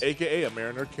Alvarez, aka a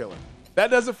Mariner killer. That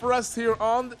does it for us here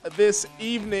on this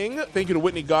evening. Thank you to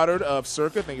Whitney Goddard of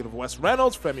Circa. Thank you to Wes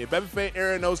Reynolds, Femi Abebefe,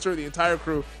 Aaron Oster, the entire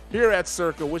crew here at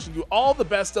Circa. Wishing you all the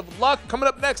best of luck. Coming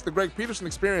up next, the Greg Peterson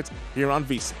Experience here on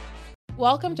VSiN.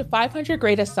 Welcome to 500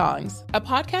 Greatest Songs, a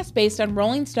podcast based on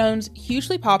Rolling Stone's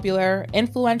hugely popular,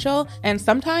 influential, and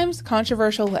sometimes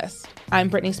controversial list. I'm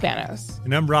Brittany Spanos.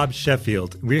 And I'm Rob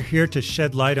Sheffield. We're here to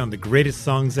shed light on the greatest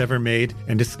songs ever made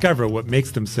and discover what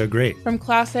makes them so great. From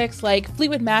classics like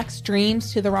Fleetwood Mac's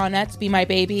Dreams to the Ronettes' Be My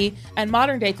Baby, and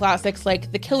modern-day classics like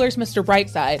The Killer's Mr.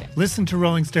 Brightside. Listen to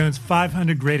Rolling Stone's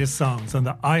 500 Greatest Songs on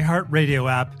the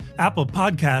iHeartRadio app, Apple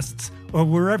Podcasts, or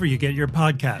wherever you get your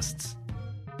podcasts.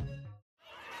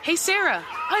 Hey Sarah,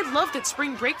 I loved that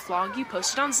spring break vlog you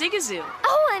posted on Zigazoo.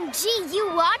 OMG,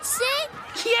 you watched it?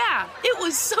 Yeah, it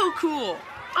was so cool.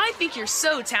 I think you're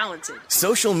so talented.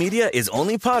 Social media is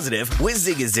only positive with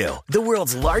Zigazoo, the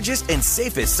world's largest and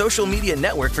safest social media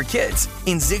network for kids.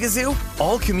 In Zigazoo,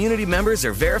 all community members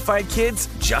are verified kids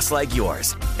just like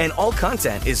yours, and all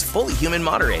content is fully human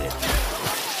moderated.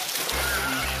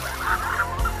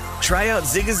 Try out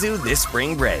Zigazoo this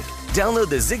spring break. Download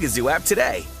the Zigazoo app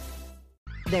today.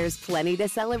 There's plenty to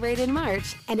celebrate in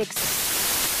March and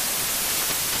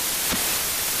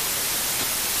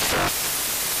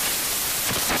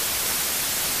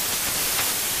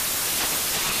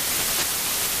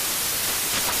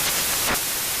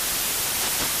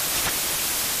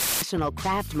National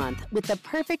Craft Month with the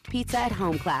perfect pizza at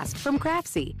home class from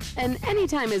Craftsy. And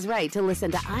anytime is right to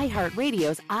listen to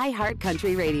iHeartRadio's iHeart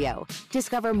Country Radio.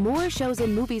 Discover more shows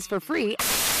and movies for free.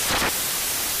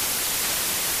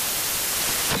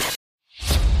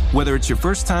 Whether it's your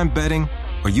first time betting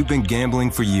or you've been gambling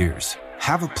for years,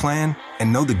 have a plan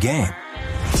and know the game.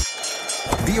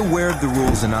 Be aware of the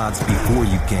rules and odds before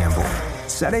you gamble.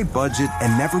 Set a budget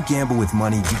and never gamble with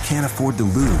money you can't afford to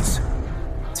lose.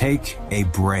 Take a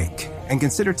break and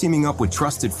consider teaming up with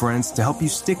trusted friends to help you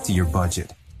stick to your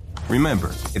budget.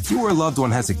 Remember, if you or a loved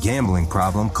one has a gambling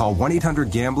problem, call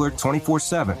 1-800-GAMBLER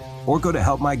 24/7 or go to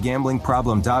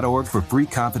helpmygamblingproblem.org for free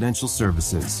confidential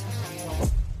services.